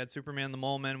obviously had Superman the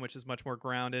Mole Man, which is much more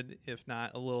grounded, if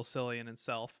not a little silly in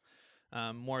itself.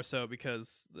 More so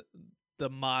because the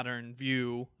modern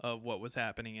view of what was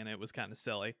happening in it was kind of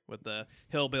silly with the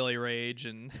hillbilly rage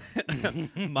and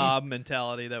mob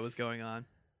mentality that was going on.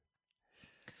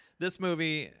 This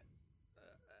movie,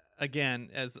 again,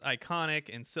 as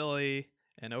iconic and silly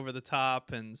and over the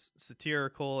top and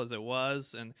satirical as it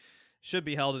was, and should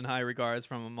be held in high regards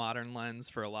from a modern lens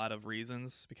for a lot of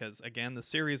reasons, because, again, the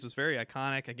series was very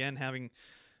iconic. Again, having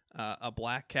a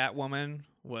black Catwoman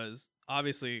was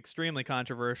obviously extremely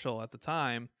controversial at the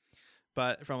time,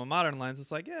 but from a modern lens,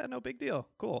 it's like, yeah, no big deal,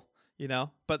 cool,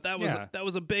 But that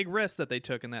was a big risk that they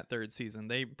took in that third season.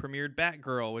 They premiered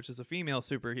Batgirl, which is a female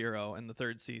superhero, in the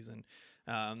third season.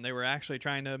 They were actually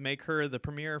trying to make her the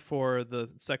premiere for the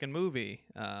second movie.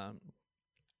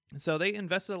 So they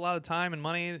invested a lot of time and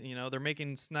money. They're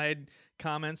making snide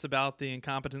comments about the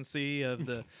incompetency of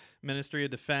the Ministry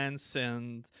of Defense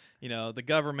and, the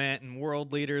government and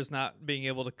world leaders not being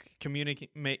able to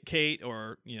communicate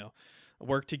or,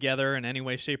 work together in any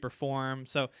way, shape, or form.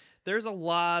 So there's a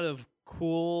lot of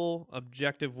cool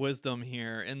objective wisdom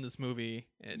here in this movie.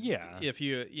 Yeah. If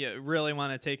you really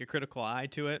want to take a critical eye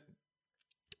to it,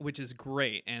 which is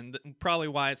great, and probably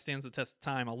why it stands the test of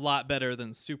time a lot better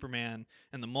than Superman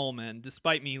and the Mole Man,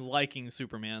 despite me liking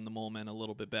Superman and the Mole Man a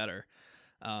little bit better.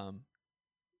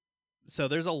 So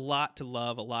there's a lot to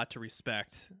love, a lot to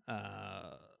respect.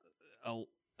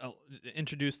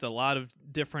 Introduced a lot of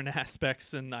different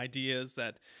aspects and ideas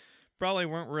that probably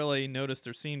weren't really noticed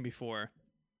or seen before.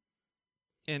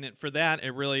 And for that,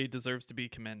 it really deserves to be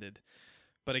commended.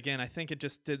 But again, I think it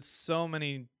just did so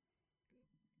many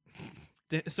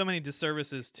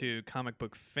disservices to comic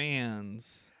book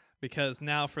fans, because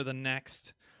now for the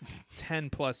next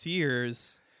 10 plus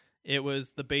years, it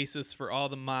was the basis for all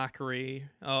the mockery.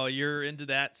 Oh, you're into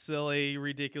that silly,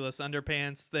 ridiculous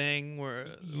underpants thing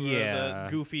where the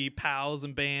goofy pows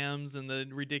and bams and the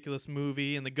ridiculous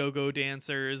movie and the go-go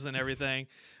dancers and everything.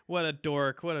 What a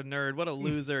dork, what a nerd, what a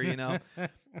loser,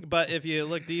 But if you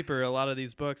look deeper, a lot of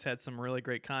these books had some really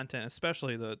great content,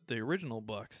 especially the original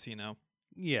books,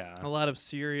 Yeah. A lot of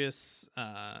serious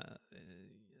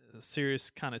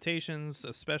connotations,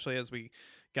 especially as we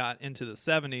got into the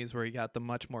 70s, where you got the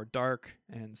much more dark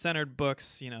and centered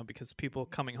books, because people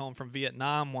coming home from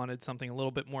Vietnam wanted something a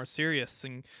little bit more serious,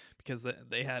 and because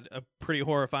they had a pretty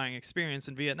horrifying experience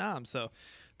in Vietnam. So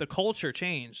the culture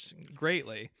changed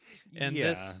greatly, and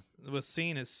this was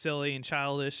seen as silly and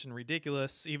childish and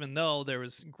ridiculous, even though there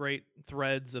was great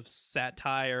threads of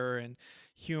satire and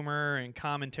humor and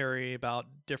commentary about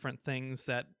different things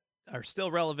that are still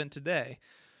relevant today.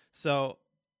 So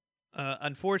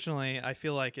unfortunately, I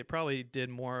feel like it probably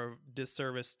did more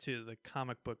disservice to the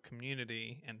comic book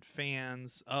community and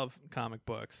fans of comic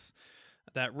books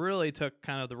that really took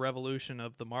kind of the revolution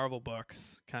of the Marvel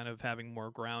books, kind of having more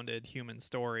grounded human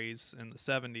stories in the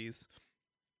 70s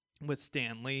with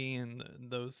Stan Lee and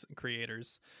those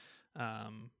creators,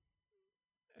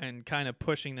 and kind of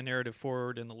pushing the narrative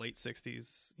forward in the late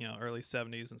 60s, early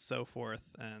 70s and so forth,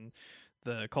 and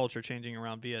the culture changing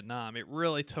around Vietnam. It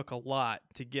really took a lot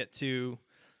to get to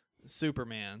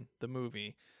Superman, the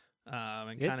movie.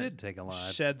 And it did take a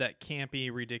lot. Shed that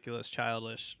campy, ridiculous,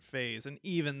 childish phase. And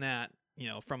even that,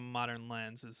 from a modern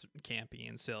lens is campy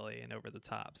and silly and over the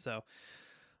top. So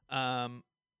I'm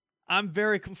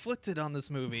very conflicted on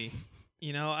this movie.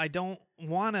 I don't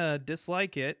want to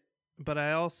dislike it, but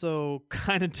I also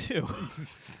kind of do.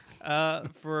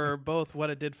 For both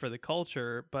what it did for the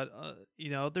culture, but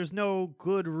there's no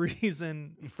good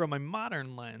reason from a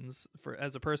modern lens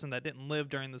as a person that didn't live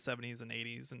during the 70s and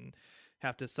 80s and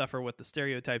have to suffer with the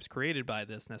stereotypes created by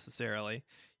this necessarily.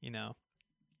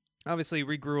 Obviously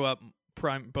we grew up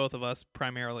both of us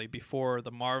primarily before the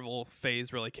Marvel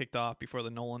phase really kicked off, before the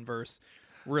Nolanverse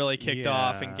really kicked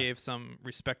off and gave some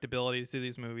respectability to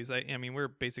these movies. I mean, we're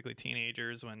basically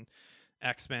teenagers when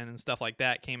X-Men and stuff like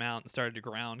that came out and started to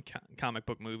ground comic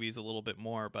book movies a little bit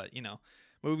more. But,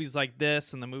 movies like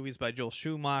this and the movies by Joel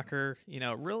Schumacher,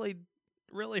 really,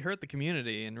 really hurt the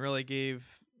community and really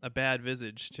gave a bad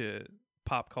visage to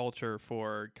pop culture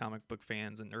for comic book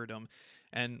fans and nerdom,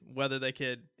 and whether they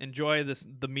could enjoy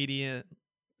the media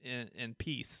in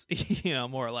peace,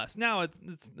 more or less. Now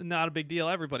it's not a big deal.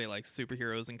 Everybody likes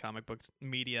superheroes and comic books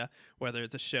media, whether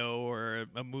it's a show or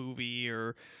a movie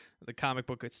or the comic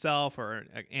book itself or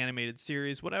an animated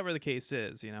series, whatever the case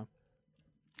is,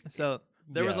 So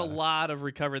there was a lot of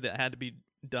recovery that had to be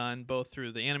done, both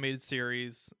through the animated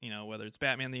series, whether it's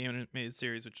Batman the animated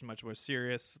series, which is much more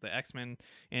serious, the X-Men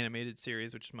animated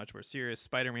series, which is much more serious,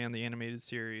 Spider-Man the animated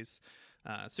series.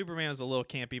 Superman was a little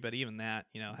campy, but even that,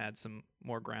 had some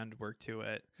more groundwork to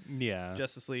it. Yeah.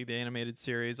 Justice League, the animated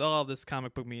series, all of this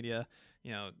comic book media,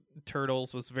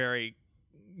 Turtles was very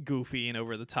goofy and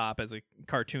over the top as a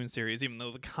cartoon series, even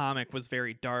though the comic was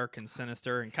very dark and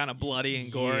sinister and kind of bloody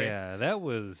and gory. Yeah, that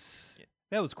was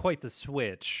quite the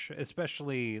switch,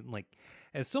 especially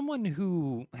as someone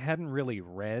who hadn't really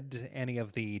read any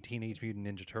of the Teenage Mutant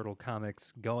Ninja Turtle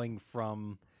comics, going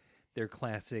from their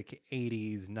classic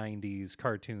 80s, 90s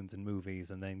cartoons and movies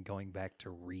and then going back to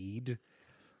read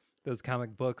those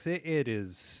comic books, it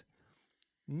is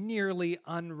nearly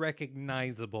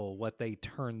unrecognizable what they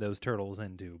turned those turtles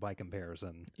into by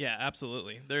comparison. Yeah,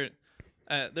 absolutely.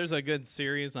 There's a good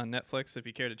series on Netflix if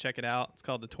you care to check it out. It's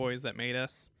called The Toys That Made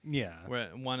Us. Yeah. Where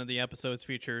one of the episodes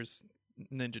features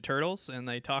Ninja Turtles, and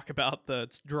they talk about the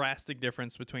drastic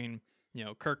difference between,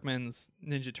 Kirkman's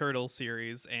Ninja Turtles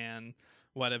series and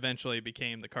what eventually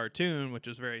became the cartoon, which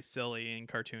was very silly and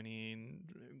cartoony and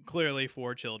clearly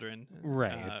for children.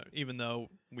 Right. Even though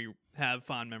we have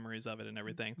fond memories of it and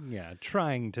everything. Yeah,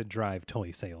 trying to drive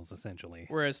toy sales, essentially.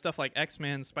 Whereas stuff like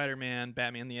X-Men, Spider-Man,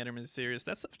 Batman the Animated Series,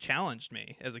 that stuff challenged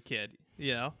me as a kid,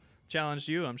 Challenged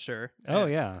you, I'm sure. Oh,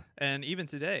 yeah. And even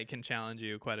today can challenge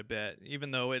you quite a bit,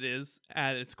 even though it is,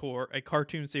 at its core, a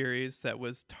cartoon series that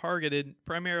was targeted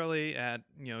primarily at,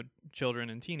 children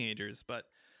and teenagers. But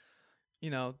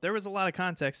there was a lot of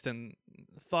context and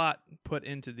thought put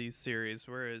into these series,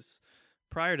 whereas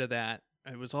prior to that,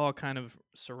 it was all kind of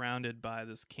surrounded by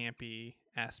this campy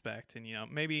aspect. And,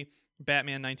 maybe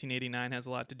Batman 1989 has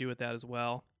a lot to do with that as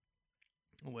well,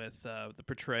 with the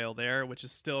portrayal there, which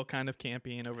is still kind of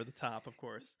campy and over the top, of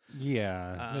course.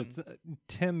 Yeah.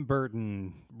 Tim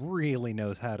Burton really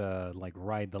knows how to,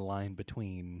 ride the line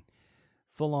between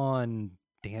full-on,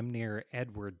 damn near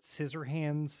Edward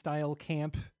Scissorhands style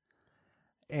camp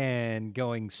and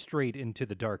going straight into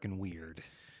the dark and weird.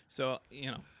 So,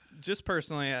 just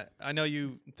personally, I know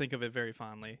you think of it very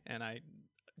fondly, and I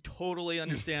totally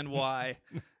understand why.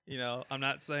 I'm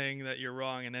not saying that you're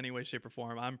wrong in any way, shape, or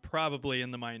form. I'm probably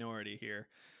in the minority here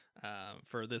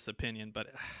for this opinion, but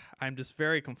I'm just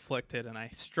very conflicted, and I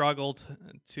struggled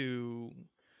to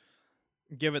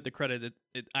give it the credit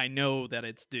I know that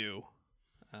it's due.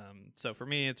 So for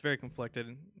me, it's very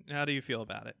conflicted. How do you feel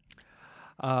about it?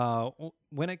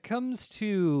 When it comes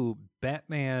to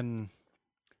Batman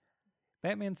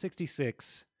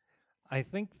 66, I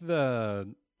think the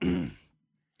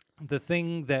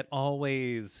thing that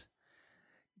always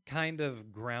kind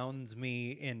of grounds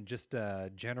me in just a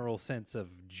general sense of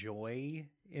joy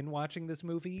in watching this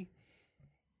movie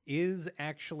is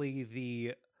actually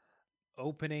the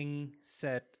opening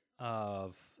set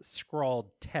of scrawled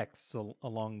texts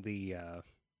along the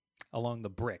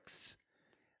bricks,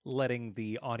 letting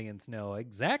the audience know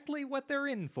exactly what they're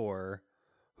in for,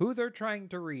 who they're trying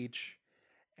to reach,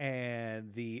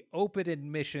 and the open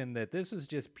admission that this is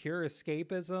just pure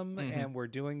escapism and we're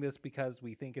doing this because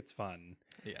we think it's fun.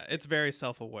 Yeah, it's very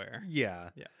self-aware. Yeah.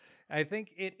 Yeah. I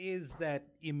think it is that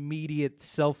immediate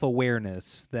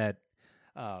self-awareness that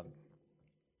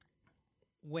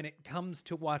when it comes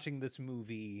to watching this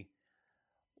movie,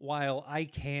 while I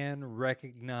can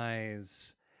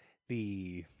recognize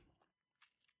the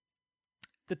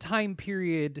time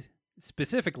period,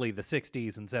 specifically the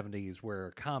 60s and 70s,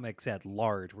 where comics at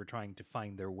large were trying to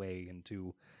find their way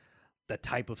into the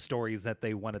type of stories that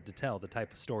they wanted to tell, the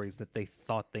type of stories that they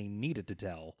thought they needed to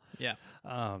tell. Yeah.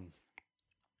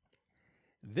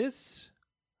 This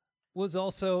was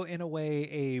also, in a way,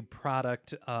 a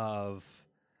product of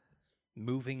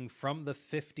moving from the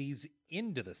 50s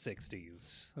into the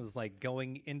 60s. It was like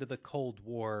going into the Cold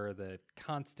War, the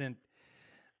constant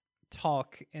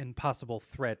talk and possible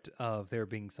threat of there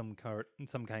being some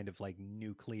kind of like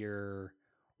nuclear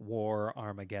war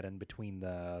Armageddon between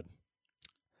the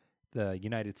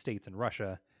United States and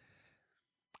Russia.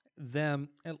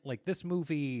 Like this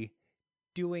movie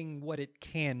doing what it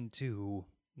can to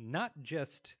not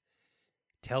just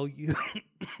tell you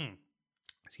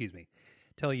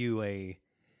tell you a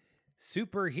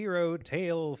superhero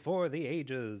tale for the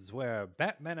ages where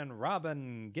Batman and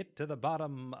Robin get to the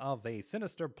bottom of a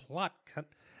sinister plot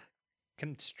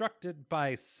constructed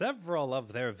by several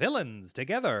of their villains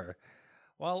together,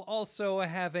 while also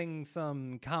having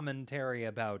some commentary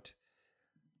about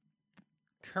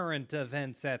current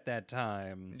events at that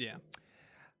time. Yeah.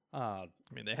 I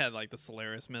mean, they had like the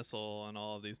Solaris missile and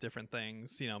all of these different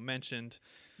things, mentioned.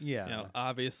 Yeah.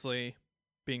 Obviously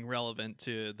being relevant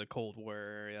to the Cold War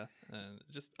area, and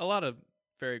just a lot of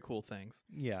very cool things.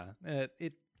 Yeah.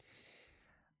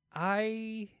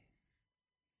 I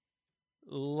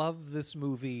love this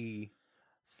movie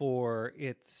for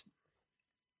its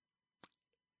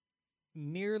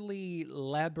nearly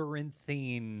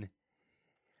labyrinthine,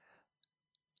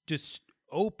 just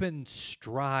open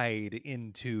stride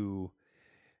into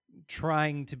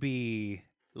trying to be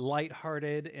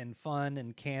lighthearted and fun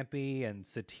and campy and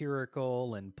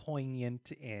satirical and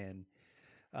poignant and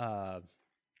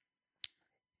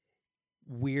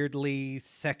weirdly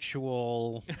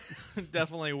sexual.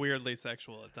 Definitely weirdly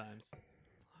sexual at times.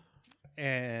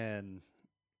 And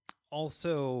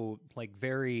also like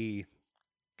very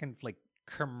kind of like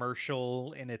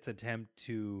commercial in its attempt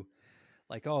to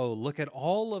like, oh, look at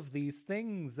all of these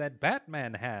things that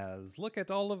Batman has. Look at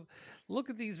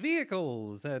these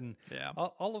vehicles and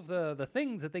all of the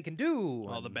things that they can do.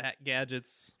 All the Bat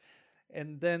gadgets.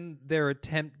 And then their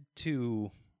attempt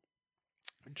to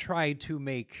try to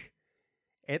make,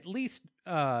 at least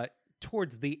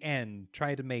towards the end,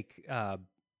 try to make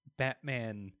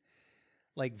Batman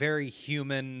like very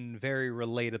human, very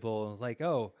relatable. It's like,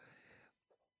 oh,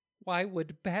 why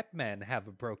would Batman have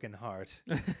a broken heart?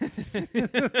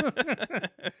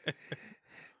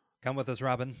 Come with us,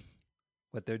 Robin.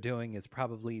 What they're doing is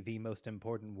probably the most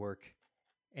important work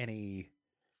any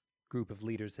group of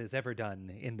leaders has ever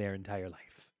done in their entire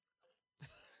life.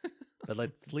 But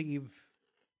let's leave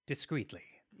discreetly.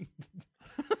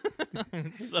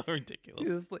 It's so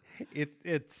ridiculous.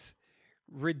 It's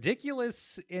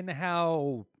ridiculous in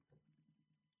how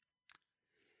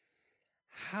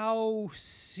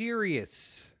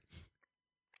serious,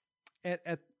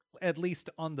 at least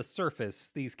on the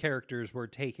surface, these characters were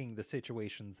taking the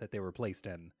situations that they were placed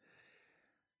in,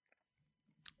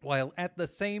 while at the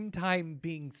same time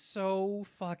being so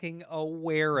fucking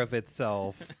aware of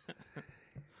itself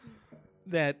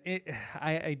that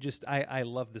I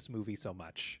love this movie so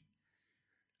much.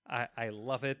 I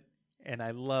love it, and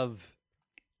I love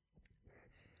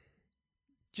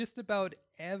just about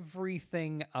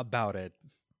everything about it.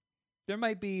 There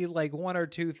might be like one or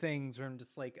two things where I'm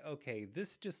just like, okay,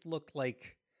 this just looked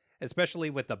like, especially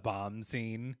with the bomb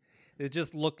scene, it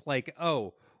just looked like,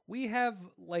 oh, we have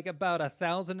like about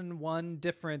 1,001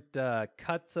 different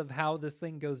cuts of how this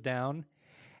thing goes down.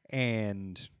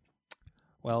 And,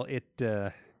 well,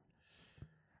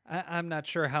 I'm not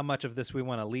sure how much of this we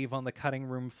want to leave on the cutting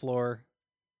room floor.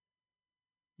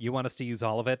 You want us to use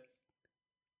all of it?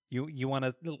 You want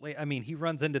to? I mean, he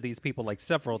runs into these people like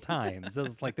several times.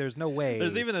 It's like there's no way.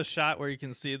 There's even a shot where you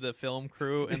can see the film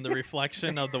crew in the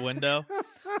reflection of the window.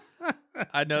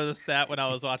 I noticed that when I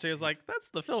was watching. I was like, that's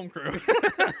the film crew.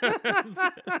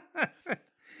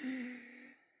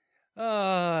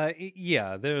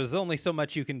 Yeah, there's only so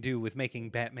much you can do with making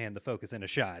Batman the focus in a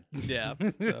shot. Yeah.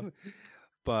 So.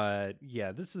 But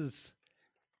yeah, this is...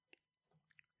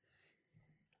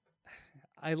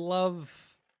 I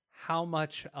love how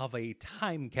much of a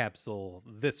time capsule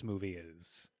this movie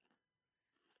is.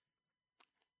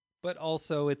 But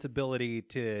also its ability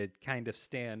to kind of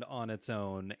stand on its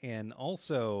own and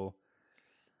also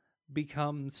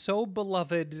become so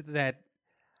beloved that,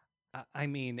 I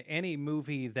mean, any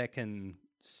movie that can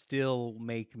still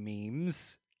make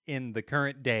memes in the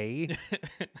current day,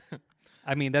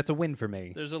 I mean, that's a win for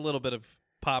me. There's a little bit of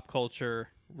pop culture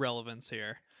relevance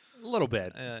here. A little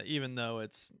bit. Even though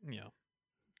it's,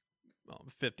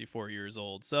 54 years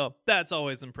old. So that's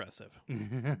always impressive.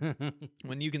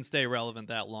 When you can stay relevant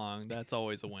that long, that's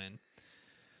always a win.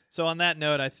 So on that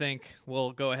note, I think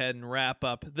we'll go ahead and wrap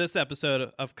up this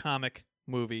episode of Comic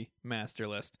Movie Master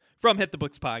List from Hit the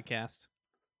Books Podcast.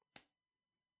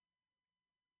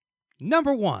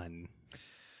 Number 1.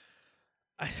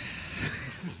 I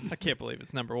can't believe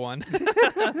it's number 1.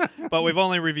 But we've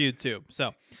only reviewed 2.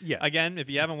 So, yes. Again, if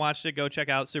you haven't watched it, go check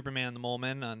out Superman and the Mole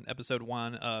Men on episode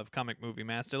 1 of Comic Movie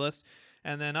Master List.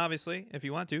 And then, obviously, if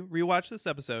you want to, rewatch this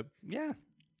episode. Yeah.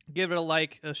 Give it a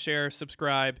like, a share,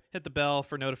 subscribe, hit the bell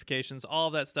for notifications. All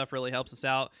of that stuff really helps us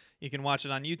out. You can watch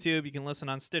it on YouTube. You can listen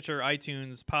on Stitcher,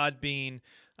 iTunes, Podbean,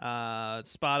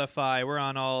 Spotify. We're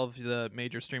on all of the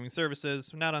major streaming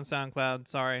services. We're not on SoundCloud.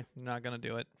 Sorry, I'm not going to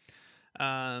do it.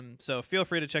 So feel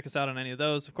free to check us out on any of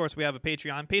those. Of course, we have a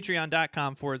Patreon,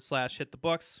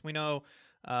 patreon.com/hitthebooks. We know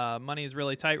money is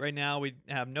really tight right now. We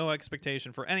have no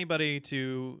expectation for anybody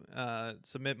to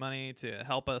submit money to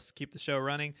help us keep the show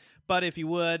running. But if you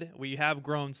would, we have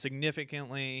grown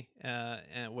significantly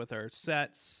with our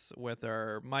sets, with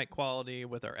our mic quality,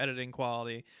 with our editing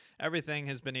quality. Everything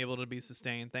has been able to be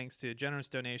sustained thanks to generous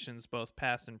donations, both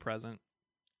past and present,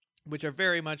 which are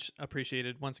very much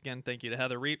appreciated. Once again, thank you to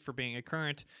Heather Reet for being a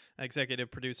current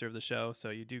executive producer of the show. So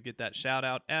you do get that shout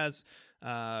out as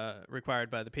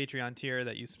required by the Patreon tier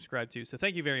that you subscribe to. So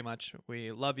thank you very much.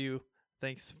 We love you.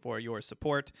 Thanks for your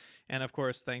support. And of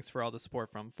course, thanks for all the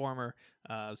support from former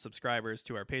subscribers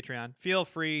to our Patreon. Feel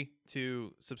free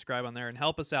to subscribe on there and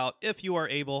help us out if you are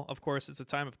able. Of course, it's a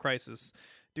time of crisis.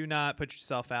 Do not put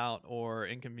yourself out or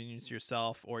inconvenience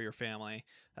yourself or your family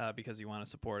because you want to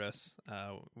support us.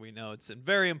 We know it's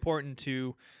very important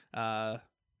to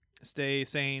stay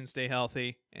sane, stay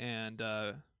healthy, and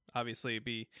obviously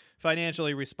be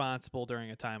financially responsible during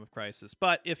a time of crisis.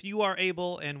 But if you are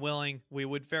able and willing, we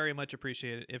would very much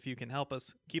appreciate it if you can help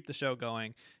us keep the show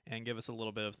going and give us a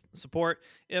little bit of support.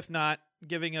 If not,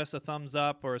 giving us a thumbs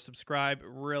up or a subscribe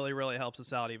really, really helps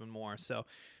us out even more. So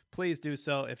please do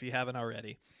so if you haven't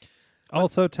already.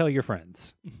 Also, tell your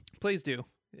friends. Please do.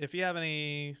 If you have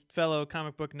any fellow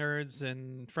comic book nerds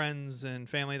and friends and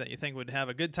family that you think would have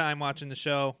a good time watching the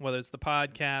show, whether it's the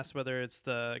podcast, whether it's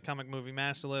the Comic Movie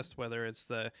Master List, whether it's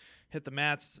the Hit the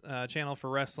Mats channel for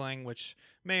wrestling, which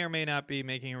may or may not be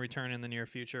making a return in the near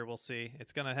future. We'll see.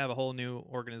 It's going to have a whole new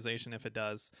organization if it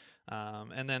does.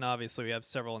 And then obviously we have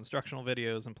several instructional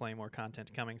videos and plenty more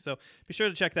content coming. So be sure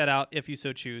to check that out if you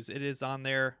so choose. It is on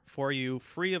there for you,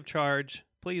 free of charge.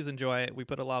 Please enjoy it. We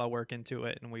put a lot of work into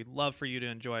it, and we'd love for you to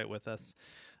enjoy it with us.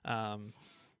 And,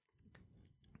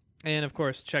 of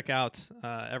course, check out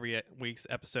every week's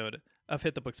episode of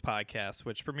Hit the Books Podcast,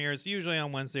 which premieres usually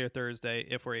on Wednesday or Thursday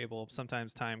if we're able.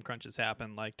 Sometimes time crunches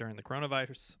happen, like during the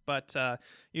coronavirus, but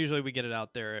usually we get it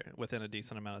out there within a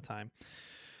decent amount of time.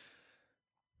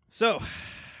 So,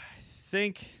 I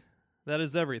think that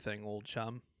is everything, old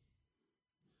chum.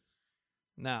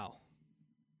 Now,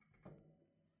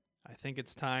 I think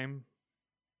it's time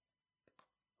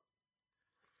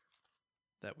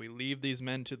that we leave these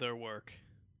men to their work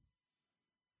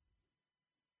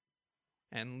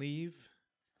and leave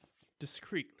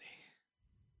discreetly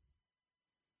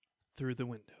through the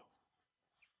window.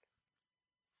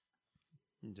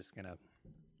 I'm just gonna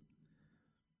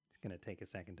take a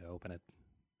second to open it.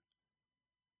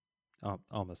 Oh,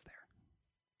 almost there.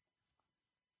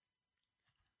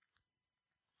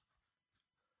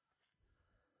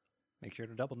 Make sure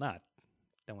to double knot.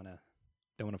 Don't wanna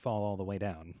fall all the way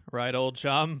down. Right, old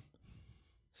chum.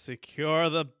 Secure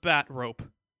the bat rope.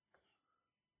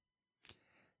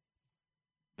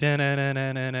 It's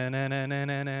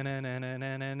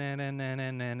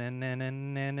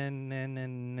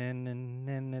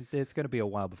gonna be a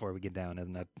while before we get down,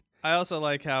 isn't it? I also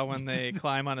like how when they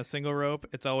climb on a single rope,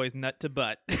 it's always nut to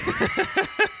butt.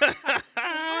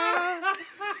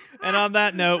 And on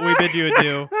that note, we bid you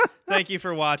adieu. Thank you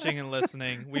for watching and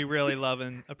listening. We really love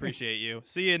and appreciate you.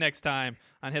 See you next time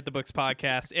on Hit the Books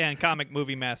Podcast and Comic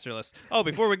Movie Master List. Oh,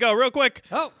 before we go, real quick.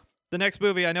 The next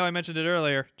movie, I know I mentioned it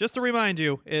earlier, just to remind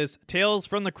you, is Tales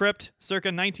from the Crypt, circa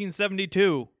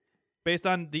 1972, based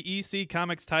on the EC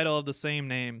Comics title of the same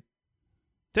name.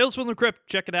 Tales from the Crypt,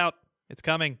 check it out. It's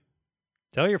coming.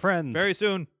 Tell your friends. Very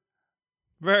soon.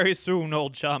 Very soon,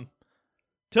 old chum.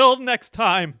 Till next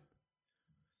time.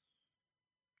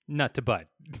 Nut to butt.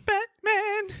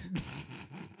 Batman.